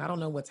sucking dick, and I don't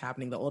know what's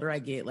happening. The older I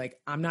get, like,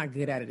 I'm not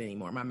good at it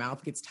anymore. My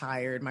mouth gets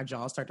tired, my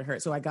jaws start to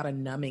hurt. So I got a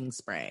numbing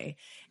spray,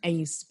 and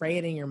you spray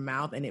it in your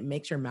mouth, and it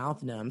makes your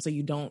mouth numb, so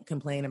you don't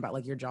complain about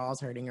like your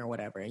jaws hurting or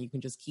whatever, and you can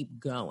just keep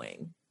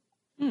going.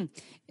 And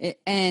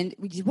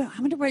I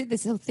wonder what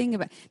this whole thing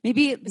about.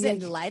 Maybe is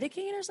it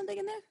lidocaine or something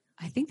in there?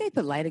 I think they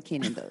put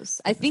lidocaine in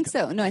those. I think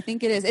so. No, I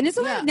think it is. And it's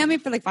only numbing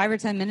for like 5 or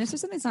 10 minutes or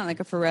something. It's not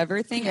like a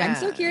forever thing. Yeah. I'm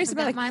so curious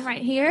about like mine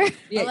right here.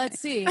 Yeah. Well, let's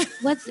see.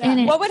 What's in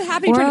it? What would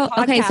happen to a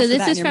podcast? Okay, so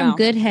this is from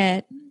Good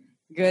Head.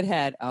 Good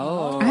Head.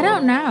 Oh. I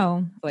don't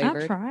know.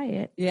 Flavored. I'll try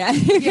it. Yeah.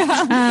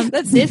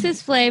 This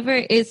is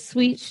flavored. It's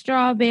sweet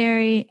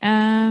strawberry.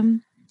 I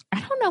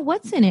don't know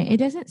what's in it. It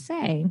doesn't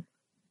say.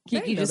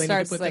 Kiki just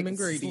starts like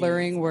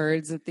slurring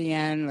words at the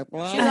end. Like,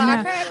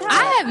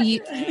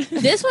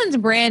 this one's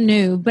brand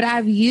new, but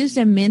I've used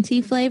a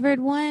minty flavored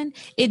one.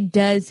 It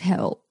does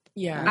help.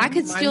 Yeah, I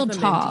could still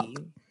talk.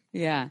 Minty.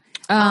 Yeah.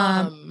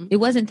 It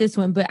wasn't this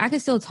one, but I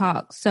could still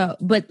talk. So,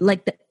 but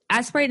like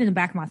I sprayed it in the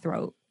back of my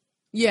throat.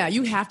 Yeah,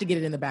 you have to get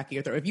it in the back of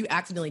your throat. If you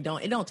accidentally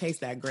don't, it don't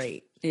taste that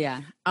great.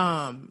 Yeah.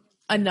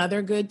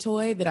 Another good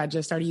toy that I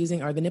just started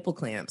using are the nipple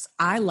clamps.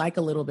 I like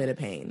a little bit of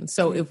pain.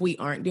 So if we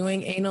aren't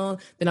doing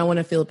anal, then I want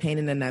to feel pain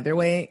in another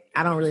way.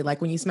 I don't really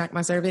like when you smack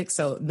my cervix.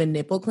 So the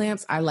nipple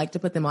clamps, I like to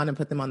put them on and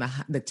put them on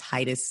the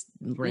tightest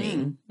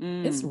ring.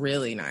 It's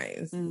really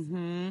nice.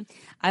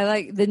 I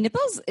like the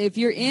nipples. If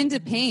you're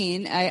into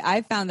pain,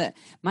 I found that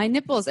my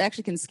nipples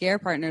actually can scare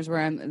partners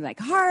where I'm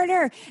like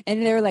harder.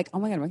 And they're like, oh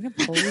my God, am I going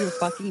to pull your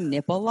fucking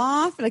nipple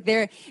off? Like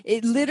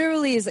it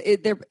literally is.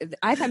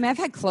 I've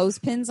had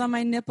clothespins on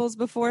my nipples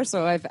before,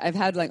 so I've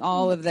had like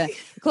all of the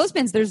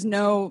clothespins. There's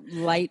no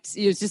light.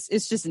 It's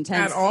just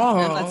intense at all.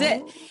 That's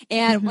it.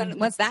 And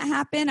once that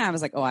happened, I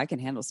was like, oh, I can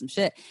handle some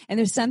shit. And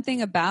there's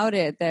something about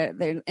it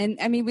and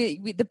I mean,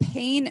 we the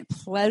pain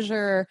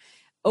pleasure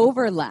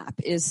overlap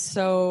is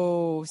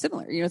so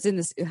similar. You know,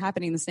 it's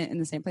happening in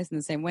the same place in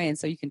the same way, and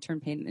so you can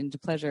turn pain into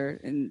pleasure.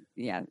 And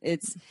yeah,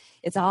 it's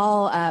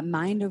all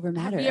mind over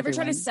matter. Have you ever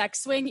tried a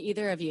sex swing?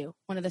 Either of you?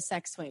 One of the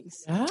sex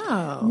swings?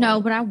 Oh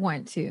no, but I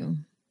want to.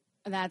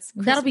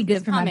 That'll be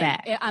good for my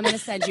back. I'm going to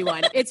send you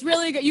one. It's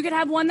really good. You can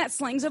have one that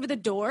slings over the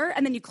door,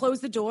 and then you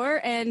close the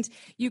door, and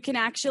you can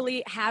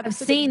actually have. I've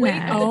seen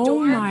that.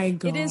 Oh my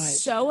God! It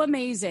is so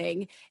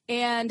amazing,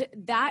 and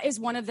that is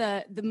one of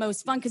the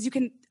most fun because you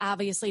can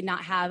obviously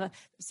not have.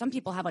 Some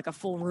people have like a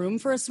full room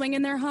for a swing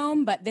in their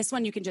home, but this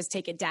one you can just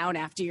take it down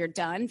after you're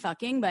done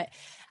fucking. But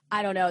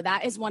I don't know.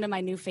 That is one of my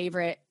new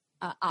favorite.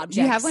 Objects.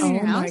 You have one in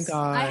your house? Oh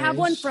my God! I have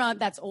one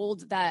that's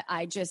old that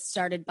I just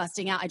started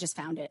busting out. I just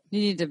found it.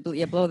 You need to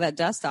blow that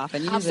dust off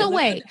and use it. So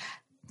wait,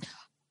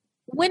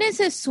 when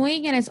it's a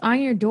swing and it's on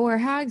your door,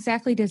 how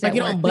exactly does that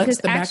work? Because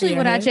actually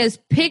what I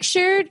just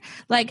pictured,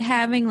 like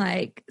having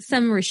like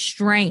some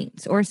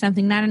restraints or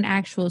something, not an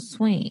actual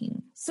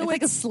swing. So it's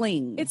like a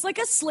sling. It's like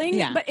a sling,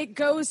 but it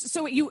goes,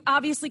 so you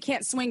obviously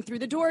can't swing through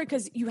the door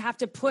because you have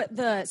to put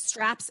the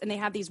straps and they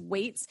have these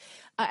weights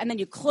and then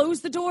you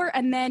close the door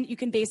and then you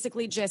can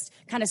basically just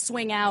kind of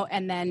swing out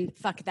and then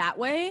fuck that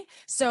way.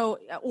 So,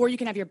 or you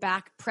can have your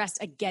back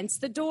pressed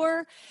against the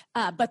door,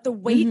 but the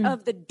weight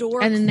of the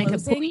door and then closing,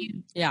 they can pull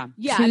you. Yeah,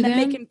 and then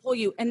they can pull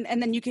you and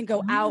then you can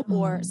go out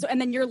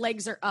and then your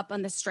legs are up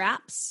on the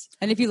straps.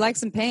 And if you like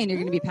some pain, you're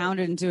going to be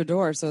pounded into a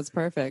door, so it's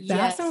perfect.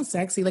 That sounds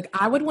sexy. Like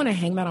I would want to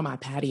hang that on my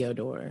patio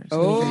door.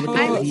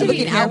 I need to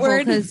be careful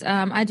because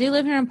I do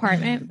live in an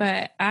apartment,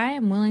 but I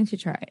am willing to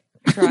try it.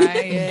 Try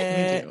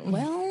it.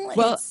 Well,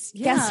 Well,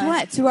 guess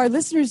what? To our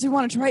listeners who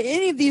want to try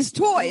any of these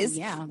toys,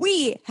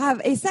 we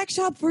have a sex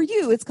shop for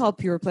you. It's called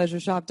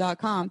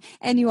purepleasureshop.com,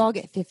 and you all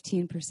get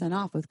 15%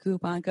 off with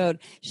coupon code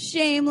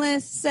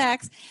Shameless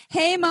Sex.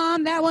 Hey,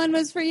 Mom, that one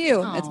was for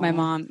you. That's my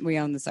mom. We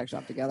own the sex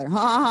shop together.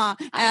 Ha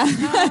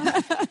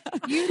ha.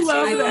 You two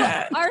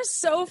are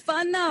so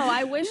fun, though.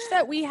 I wish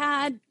that we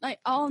had like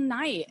all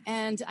night.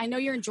 And I know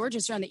you're in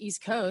Georgia, so you're on the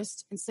East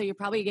Coast, and so you're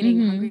probably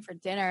getting hungry for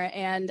dinner.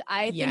 And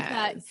I think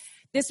that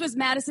this was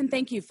Madison.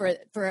 Thank you for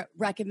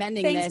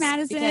recommending this. Thanks,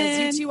 Madison.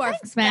 Because you two are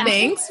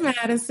Thanks,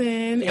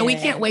 Madison. And we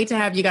can't wait to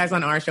have you guys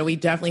on our show. We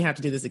definitely have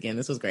to do this again.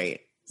 This was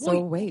great.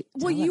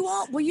 Will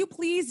you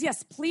please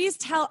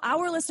tell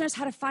our listeners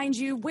how to find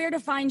you, where to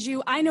find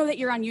you? I know that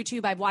you're on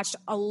YouTube. I've watched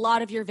a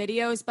lot of your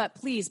videos, but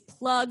please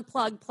plug,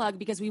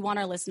 because we want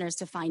our listeners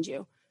to find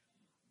you.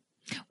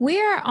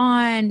 We're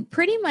on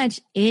pretty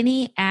much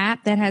any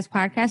app that has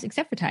podcasts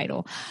except for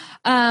Tidal.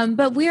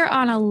 But we're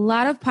on a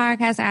lot of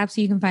podcast apps.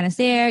 So you can find us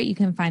there. You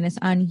can find us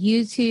on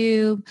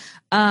YouTube.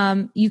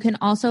 You can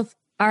also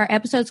our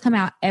episodes come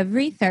out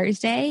every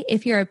Thursday.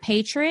 If you're a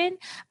patron,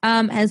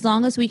 as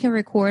long as we can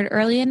record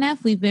early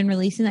enough, we've been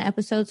releasing the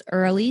episodes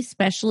early,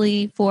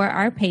 especially for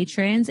our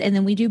patrons. And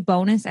then we do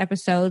bonus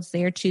episodes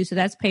there too. So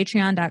that's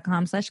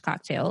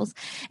patreon.com/cocktails.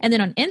 And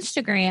then on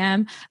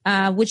Instagram,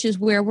 which is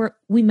where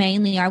we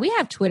mainly are. We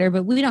have Twitter,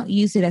 but we don't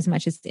use it as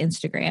much as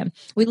Instagram.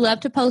 We love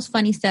to post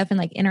funny stuff and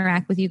like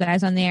interact with you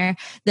guys on there.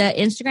 The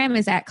Instagram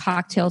is at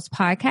Cocktails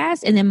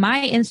Podcast. And then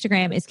my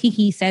Instagram is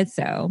Kiki Said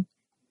So.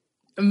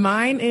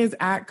 Mine is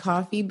at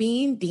Coffee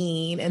Bean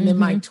Dean. And then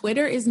my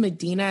Twitter is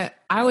Medina.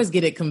 I always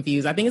get it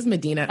confused. I think it's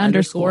Medina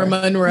 _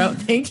 Monroe.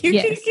 Thank you,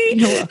 Kiki.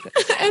 You're welcome.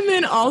 And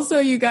then also,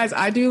 you guys,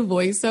 I do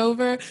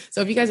voiceover.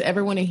 So if you guys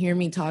ever want to hear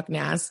me talk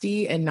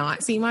nasty and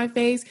not see my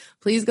face,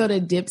 please go to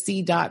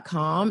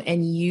Dipsea.com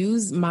and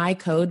use my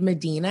code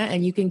Medina,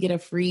 and you can get a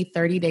free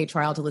 30-day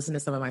trial to listen to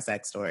some of my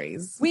sex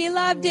stories. We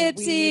love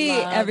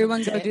Dipsea.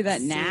 Everyone go do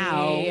that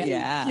now.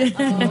 Yeah.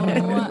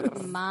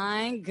 Oh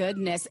my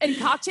goodness. And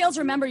cocktails,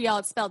 remember, y'all,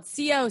 it's spelled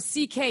COCKTALES.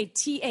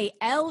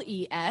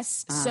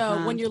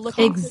 So when you're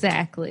looking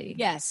exactly.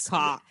 Yes.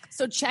 Cock.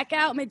 So check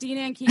out Medina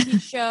and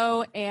Kiki's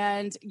show,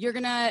 and you're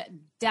going to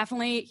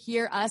definitely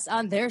hear us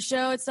on their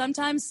show at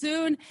sometime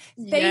soon.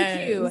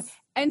 Thank you.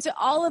 And to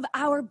all of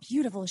our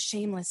beautiful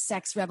shameless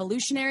sex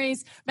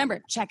revolutionaries,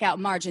 remember, check out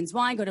Margins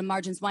Wine. Go to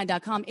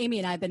marginswine.com. Amy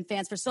and I have been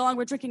fans for so long.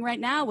 We're drinking right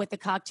now with the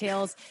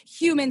cocktails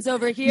humans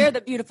over here,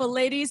 the beautiful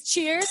ladies.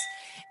 Cheers.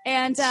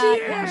 And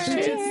cheers.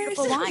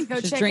 Beautiful wine. Go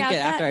Just check drink out it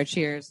that. after our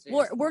cheers.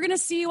 We're going to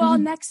see you all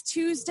next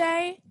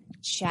Tuesday.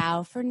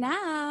 Ciao for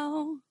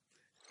now.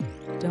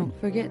 Don't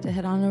forget to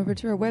head on over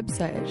to our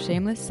website at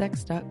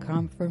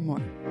shamelesssex.com for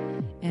more.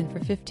 And for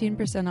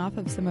 15% off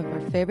of some of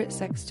our favorite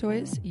sex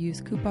toys, use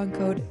coupon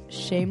code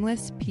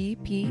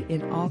SHAMELESSPP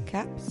in all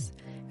caps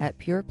at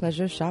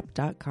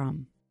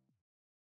purepleasureshop.com.